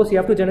now of course you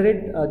have to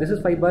generate, this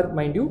is phi bar,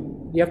 mind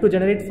you, you have to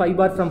generate phi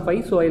bar from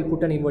phi, so I will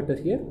put an inverter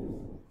here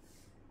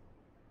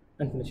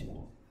and finish it.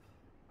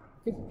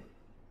 Okay.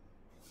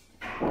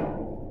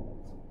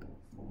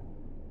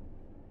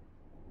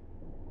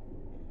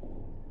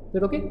 Is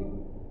that okay?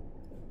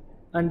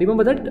 And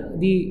remember that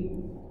the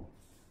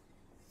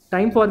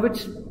time for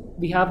which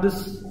we have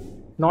this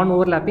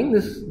non-overlapping,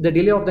 this the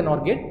delay of the NOR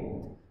gate.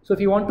 So if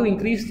you want to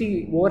increase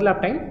the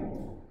overlap time,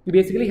 you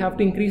basically have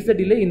to increase the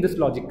delay in this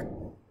logic.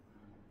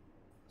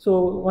 So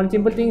one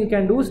simple thing you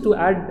can do is to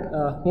add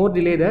more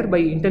delay there by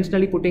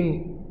intentionally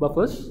putting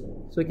buffers.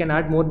 So you can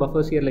add more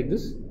buffers here like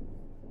this.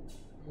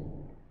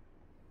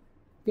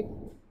 Okay.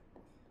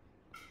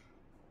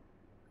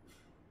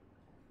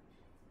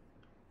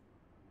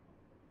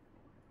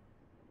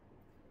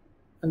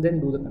 And then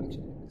do the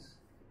connection like this.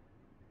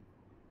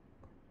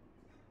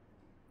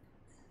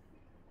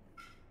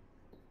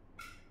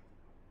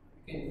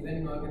 Okay,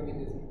 then not going to be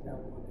this.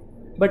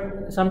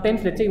 But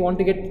sometimes, let's say you want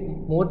to get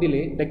more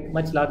delay, like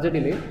much larger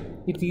delay,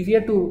 it's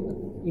easier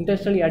to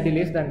intentionally add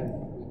delays than.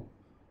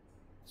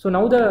 So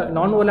now the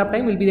non-overlap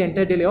time will be the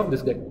entire delay of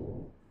this guy. Is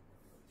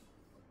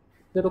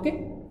that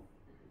okay?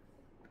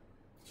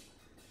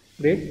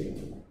 Great.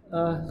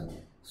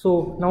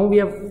 So now we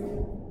have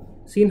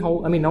seen how,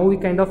 now we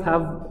kind of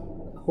have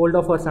hold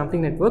of our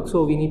sampling network.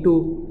 So we need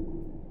to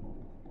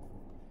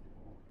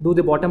do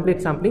the bottom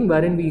plate sampling,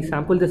 wherein we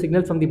sample the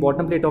signal from the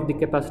bottom plate of the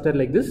capacitor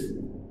like this.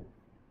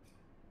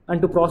 And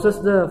to process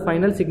the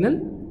final signal,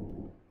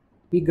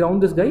 we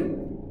ground this guy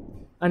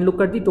and look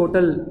at the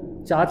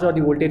total charge or the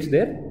voltage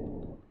there.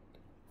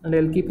 And I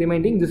will keep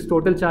reminding this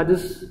total charge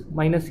is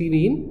minus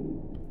CV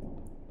in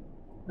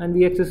and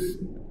Vx is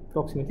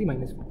approximately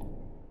minus 1.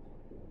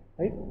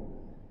 Right?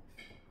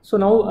 So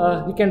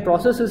now we can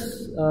process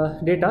this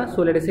data.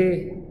 So let us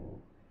say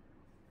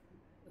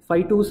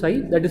phi 2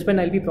 psi, that is when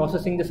I will be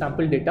processing the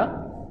sample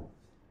data.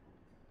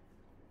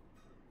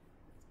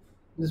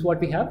 This is what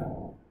we have.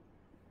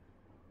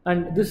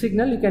 And this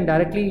signal you can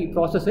directly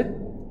process it,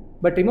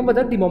 but remember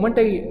that the moment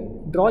I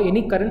draw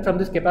any current from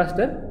this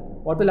capacitor,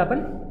 what will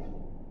happen?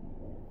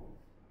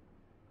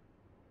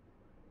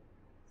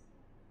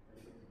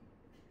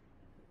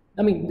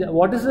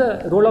 What is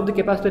the role of the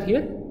capacitor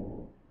here?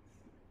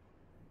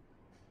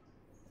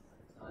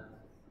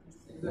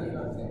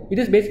 It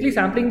is basically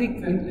sampling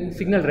the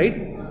signal,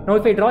 right? Now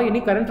if I draw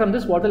any current from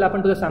this, what will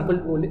happen to the sample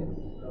voltage?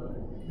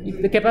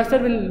 The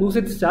capacitor will lose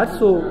its charge,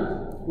 so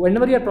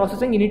whenever you are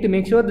processing, you need to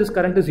make sure this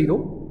current is 0,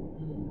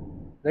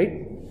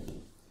 right?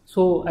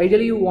 So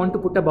ideally you want to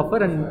put a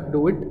buffer and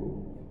do it.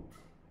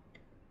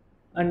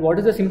 And what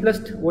is the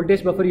simplest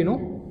voltage buffer you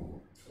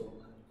know?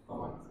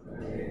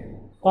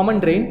 Common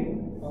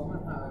drain,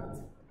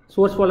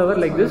 source follower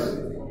like this.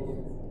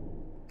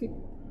 Okay.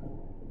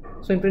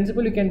 So in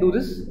principle you can do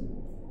this,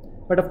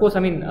 but of course the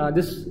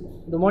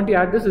moment you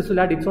add this will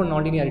add its own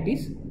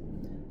non-linearities.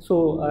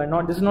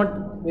 So this is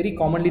not very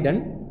commonly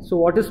done. So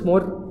what is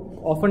more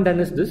often done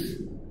is this.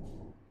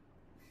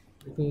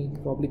 Let me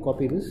probably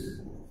copy this.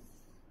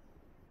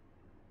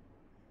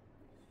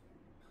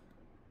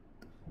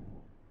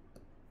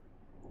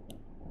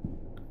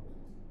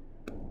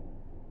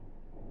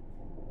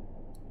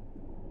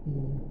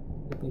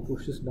 Let me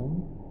push this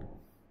down.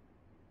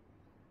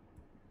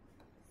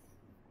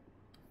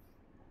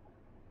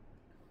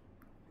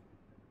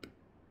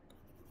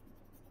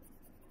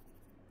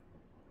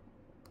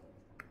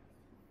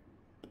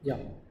 Yeah.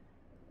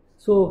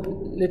 So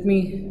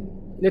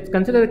let's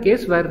consider a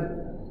case where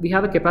we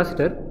have a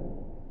capacitor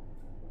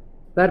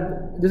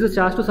where this is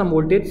charged to some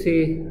voltage,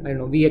 say I don't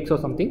know Vx or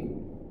something.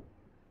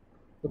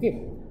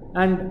 Okay,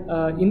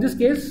 and in this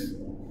case,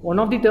 one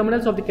of the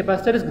terminals of the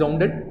capacitor is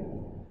grounded.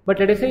 But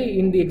let us say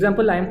in the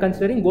example I am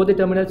considering, both the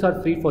terminals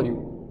are free for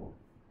you.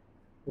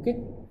 Okay.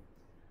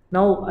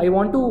 Now I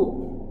want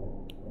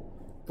to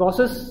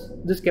process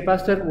this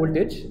capacitor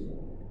voltage,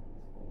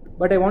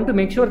 but I want to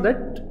make sure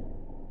that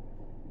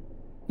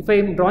if I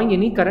am drawing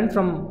any current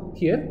from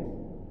here,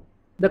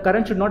 the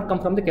current should not come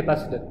from the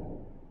capacitor.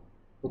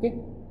 Okay,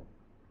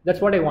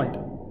 that's what I want.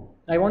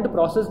 I want to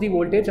process the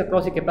voltage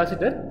across the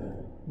capacitor,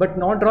 but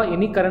not draw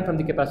any current from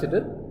the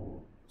capacitor.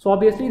 So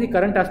obviously the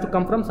current has to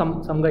come from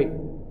some guy.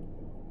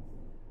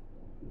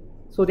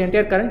 So the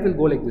entire current will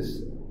go like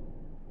this.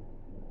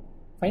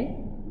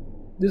 Fine.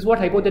 This is what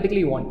hypothetically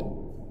you want.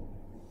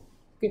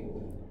 Okay.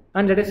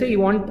 And let us say you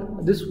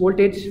want this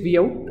voltage V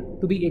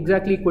out to be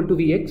exactly equal to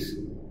Vx.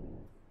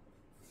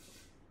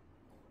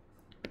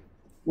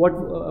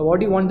 What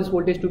do you want this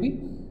voltage to be?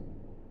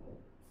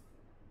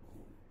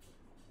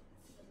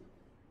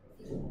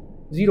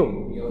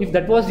 0. If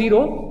that was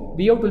 0,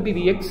 V out will be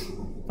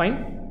Vx.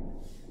 Fine.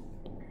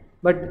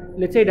 But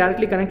let's say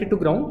directly connected to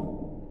ground.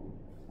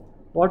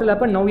 What will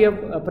happen? Now we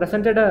have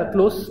presented a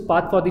closed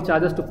path for the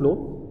charges to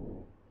flow.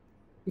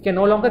 We can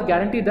no longer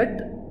guarantee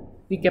that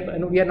we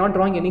are not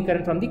drawing any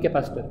current from the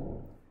capacitor.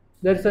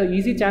 There is an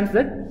easy chance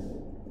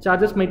that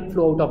charges might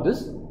flow out of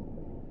this.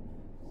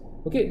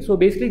 Okay, so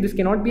basically this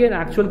cannot be an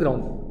actual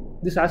ground.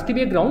 This has to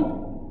be a ground,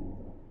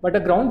 but a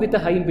ground with a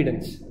high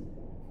impedance.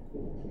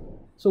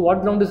 So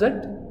what ground is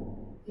that?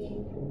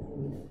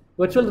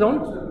 Virtual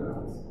ground.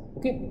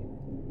 Okay.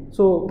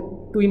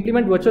 So to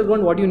implement virtual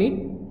ground, what do you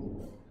need?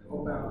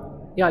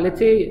 Yeah, let's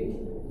say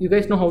you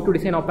guys know how to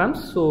design op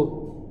amps. So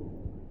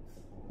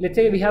let's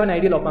say we have an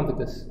ideal op amp with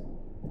this.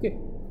 Okay.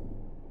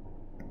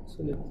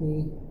 So let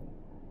me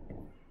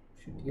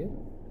shoot here.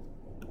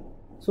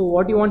 So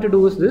what you want to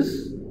do is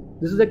this.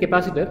 This is the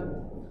capacitor.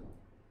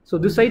 So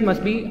this side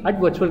must be at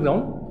virtual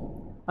ground.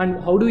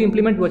 And how do we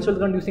implement virtual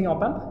ground using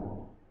op amp?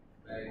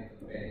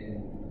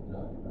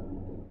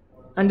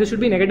 And there should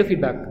be negative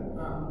feedback,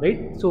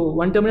 right? So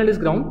one terminal is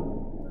ground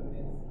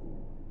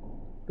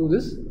to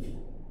this.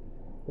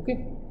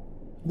 Okay,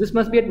 this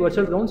must be at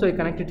virtual ground, so I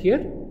connect it here,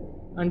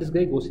 and this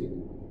guy goes here.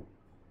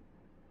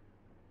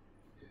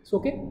 So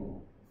okay.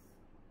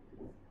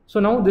 So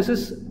now this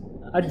is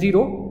at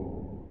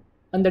 0,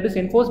 and that is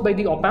enforced by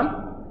the op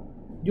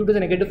amp due to the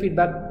negative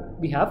feedback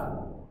we have.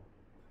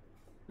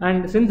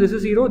 And since this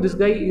is 0, this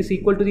guy is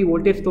equal to the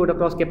voltage stored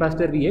across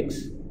capacitor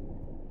Vx.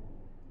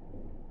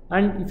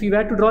 And if you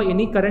were to draw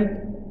any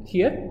current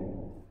here,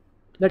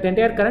 that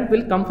entire current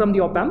will come from the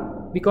op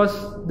amp,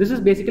 because this is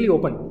basically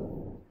open.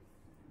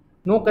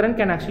 No current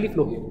can actually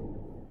flow here.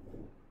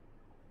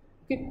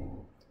 Okay,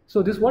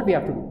 so this is what we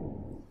have to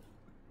do.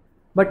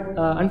 But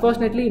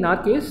unfortunately, in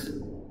our case,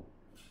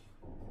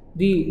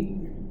 the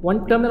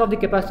one terminal of the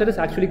capacitor is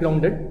actually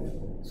grounded,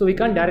 so we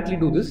can't directly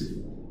do this.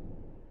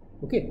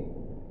 Okay.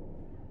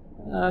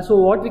 So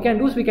what we can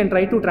do is we can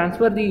try to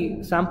transfer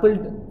the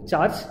sampled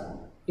charge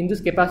in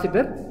this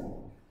capacitor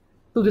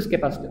to this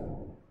capacitor.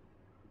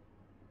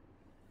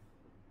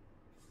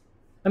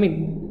 I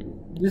mean,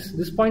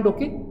 this point,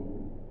 okay?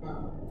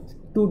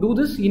 To do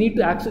this, you need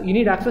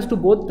access to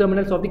both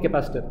terminals of the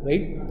capacitor,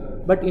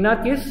 right? But in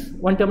our case,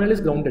 one terminal is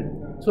grounded,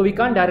 so we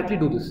can't directly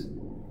do this.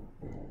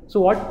 So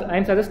what I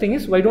am suggesting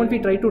is, why don't we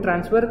try to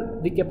transfer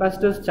the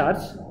capacitor's charge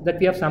that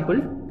we have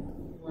sampled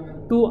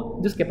to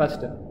this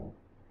capacitor?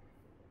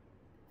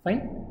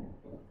 Fine.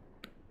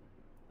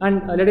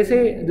 And let us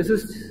say this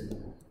is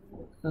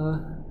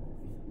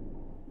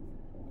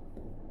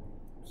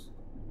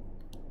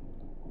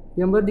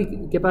remember the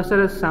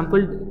capacitor has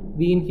sampled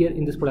V in here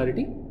in this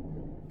polarity.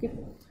 Okay.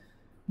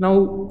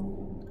 Now,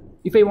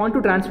 if I want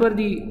to transfer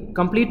the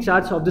complete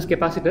charge of this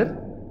capacitor,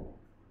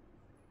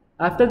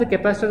 after the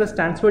capacitor has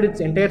transferred its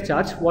entire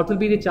charge, what will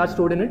be the charge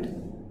stored in it?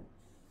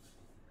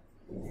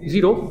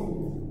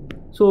 0.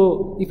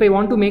 So if I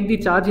want to make the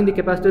charge in the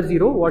capacitor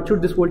 0, what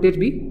should this voltage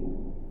be?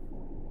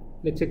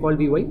 Let's say called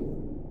Vy.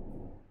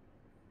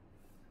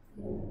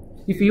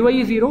 If Vy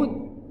is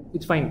 0,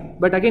 it's fine.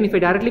 But again, if I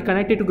directly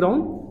connect it to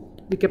ground,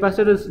 the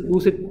capacitor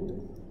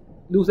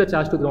lose the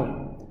charge to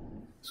ground.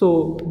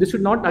 So this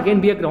should not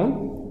again be a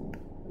ground.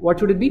 What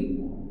should it be?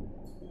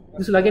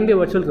 This will again be a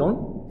virtual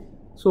ground.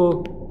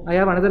 So I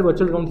have another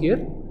virtual ground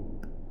here.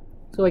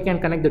 So I can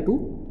connect the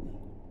two.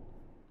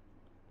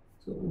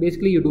 So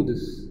basically you do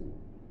this.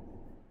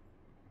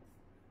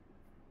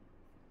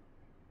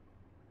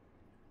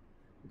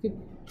 Okay.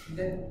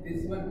 Then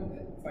this one,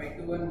 5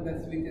 to 1,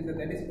 the switch is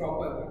that is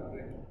proper,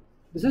 right?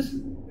 This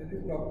is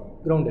proper.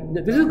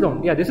 grounded. This is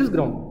ground. Yeah, this is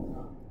ground.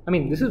 I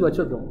mean, this is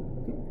virtual ground.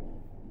 Okay.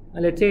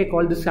 And let's say I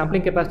call this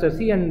sampling capacitor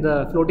C and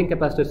the floating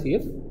capacitor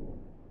CF.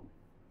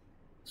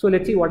 So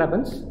let's see what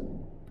happens.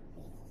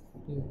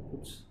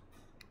 Oops.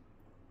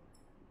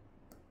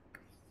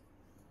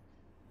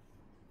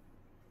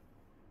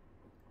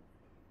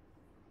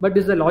 But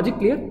is the logic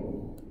clear?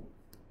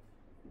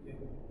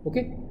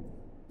 Okay.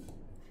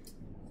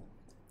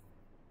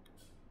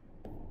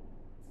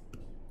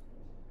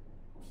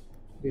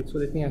 Great. So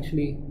let me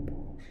actually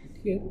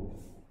here.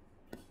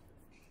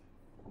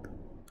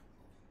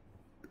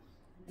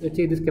 Let's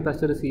say this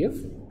capacitor is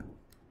CF.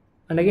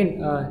 And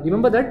again,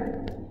 remember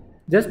that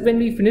just when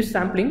we finish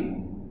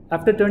sampling,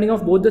 after turning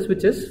off both the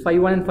switches, phi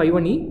 1 and phi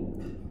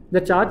 1e,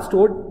 the charge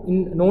stored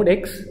in node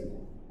X,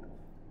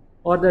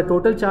 or the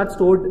total charge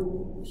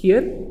stored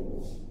here,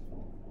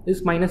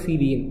 is minus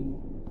CV in.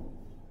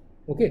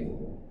 Okay.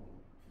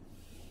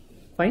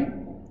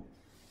 Fine.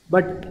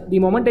 But the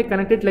moment I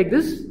connect it like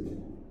this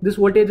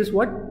voltage is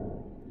what?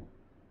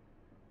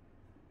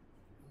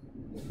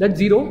 That's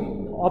 0.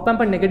 Op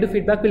amp and negative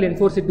feedback will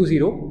enforce it to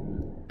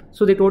 0.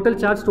 So the total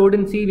charge stored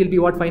in C will be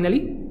what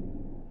finally?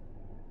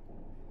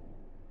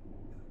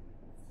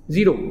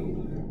 0.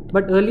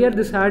 But earlier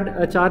this had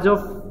a charge of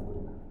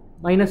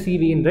minus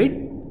CV in,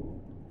 right?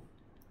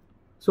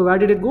 So where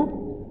did it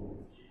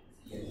go?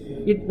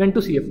 It went to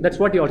CF. That's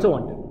what you also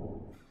wanted.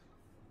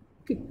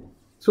 Okay.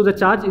 So the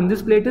charge in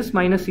this plate is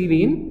minus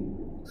CV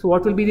in. So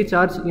what will be the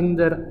charge in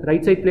the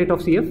right side plate of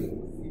CF?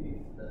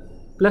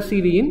 Plus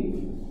CV in.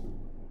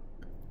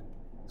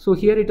 So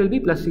here it will be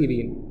plus CV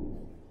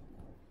in.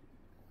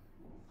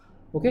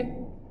 Okay.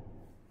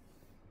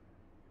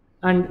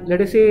 And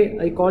let us say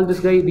I call this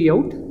guy V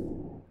out.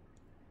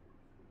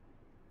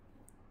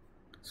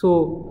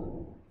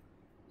 So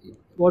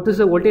what is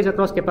the voltage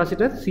across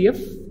capacitor? CF.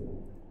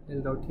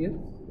 I'll out here.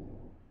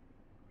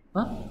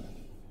 Huh?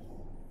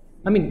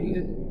 I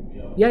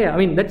mean, yeah, I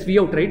mean that's V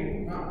out,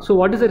 right? So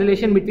what is the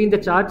relation between the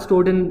charge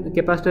stored in the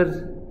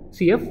capacitor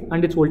CF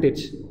and its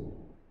voltage?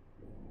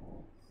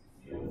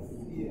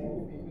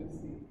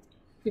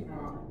 Okay.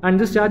 And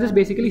this charge is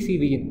basically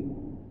CV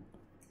in,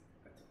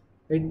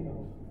 right?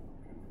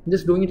 I'm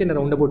just doing it in a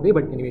roundabout way,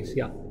 but anyways,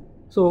 yeah.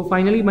 So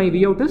finally my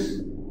V out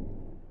is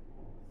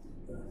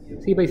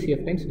C by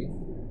CF times V.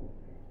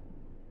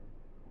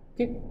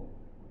 Okay.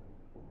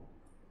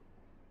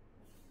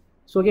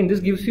 So again, this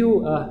gives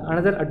you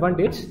another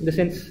advantage in the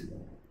sense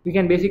we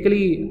can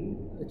basically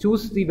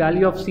choose the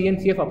value of C and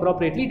CF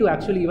appropriately to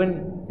actually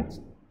even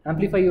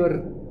amplify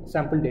your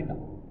sample data.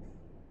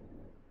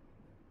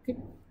 Okay.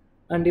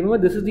 And remember,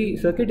 this is the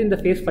circuit in the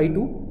phase phi 2.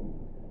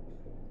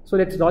 So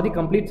let's draw the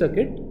complete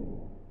circuit.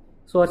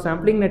 So our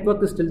sampling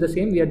network is still the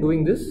same. We are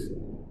doing this.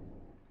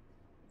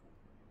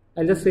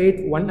 I'll just say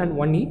it 1 and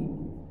 1E.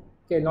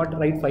 Okay, I'll not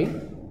write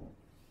 5.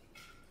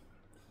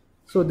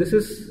 So this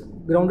is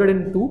grounded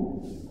in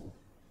 2,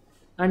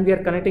 and we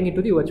are connecting it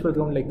to the virtual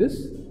ground like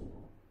this.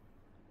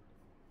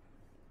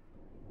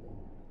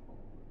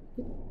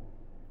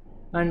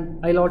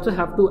 And I'll also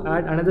have to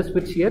add another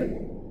switch here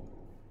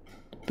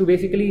to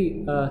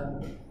basically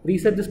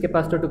reset this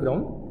capacitor to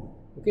ground.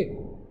 Okay,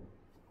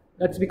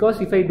 that's because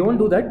if I don't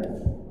do that,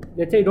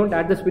 let's say I don't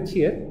add the switch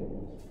here,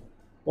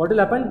 what will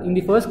happen in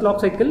the first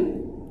clock cycle?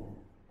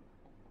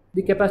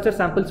 The capacitor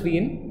samples V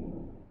in,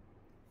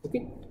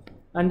 okay,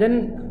 and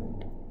then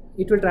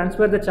it will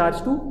transfer the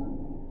charge to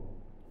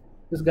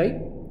this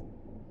guy.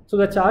 So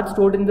the charge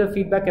stored in the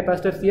feedback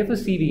capacitor CF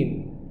is CV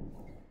in.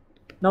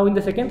 Now in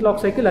the second clock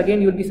cycle,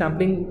 again you will be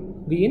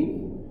sampling V in.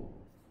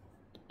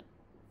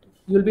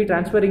 You will be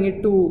transferring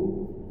it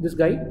to this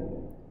guy.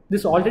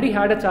 This already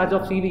had a charge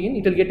of CV in,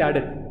 it will get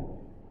added.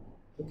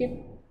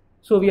 Okay.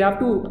 So we have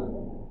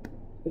to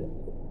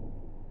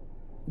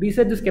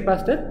reset this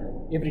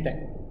capacitor every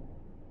time.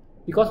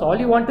 Because all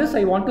you want is,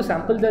 I want to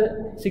sample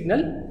the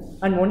signal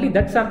and only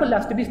that sample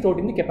has to be stored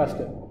in the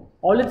capacitor.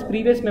 All its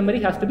previous memory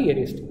has to be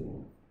erased.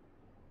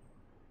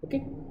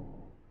 Okay.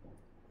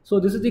 So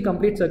this is the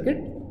complete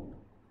circuit,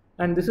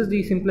 and this is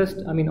the simplest,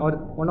 or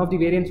one of the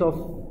variants of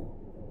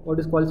what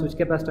is called switch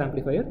capacitor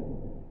amplifier.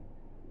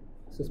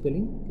 So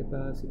spelling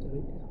capacitor,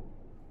 right?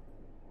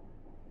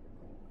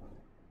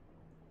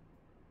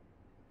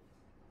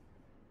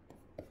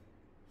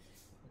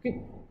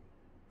 Okay.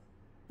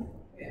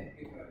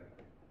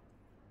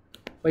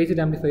 Why is it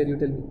amplifier? You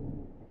tell me.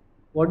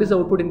 What is the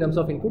output in terms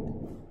of input?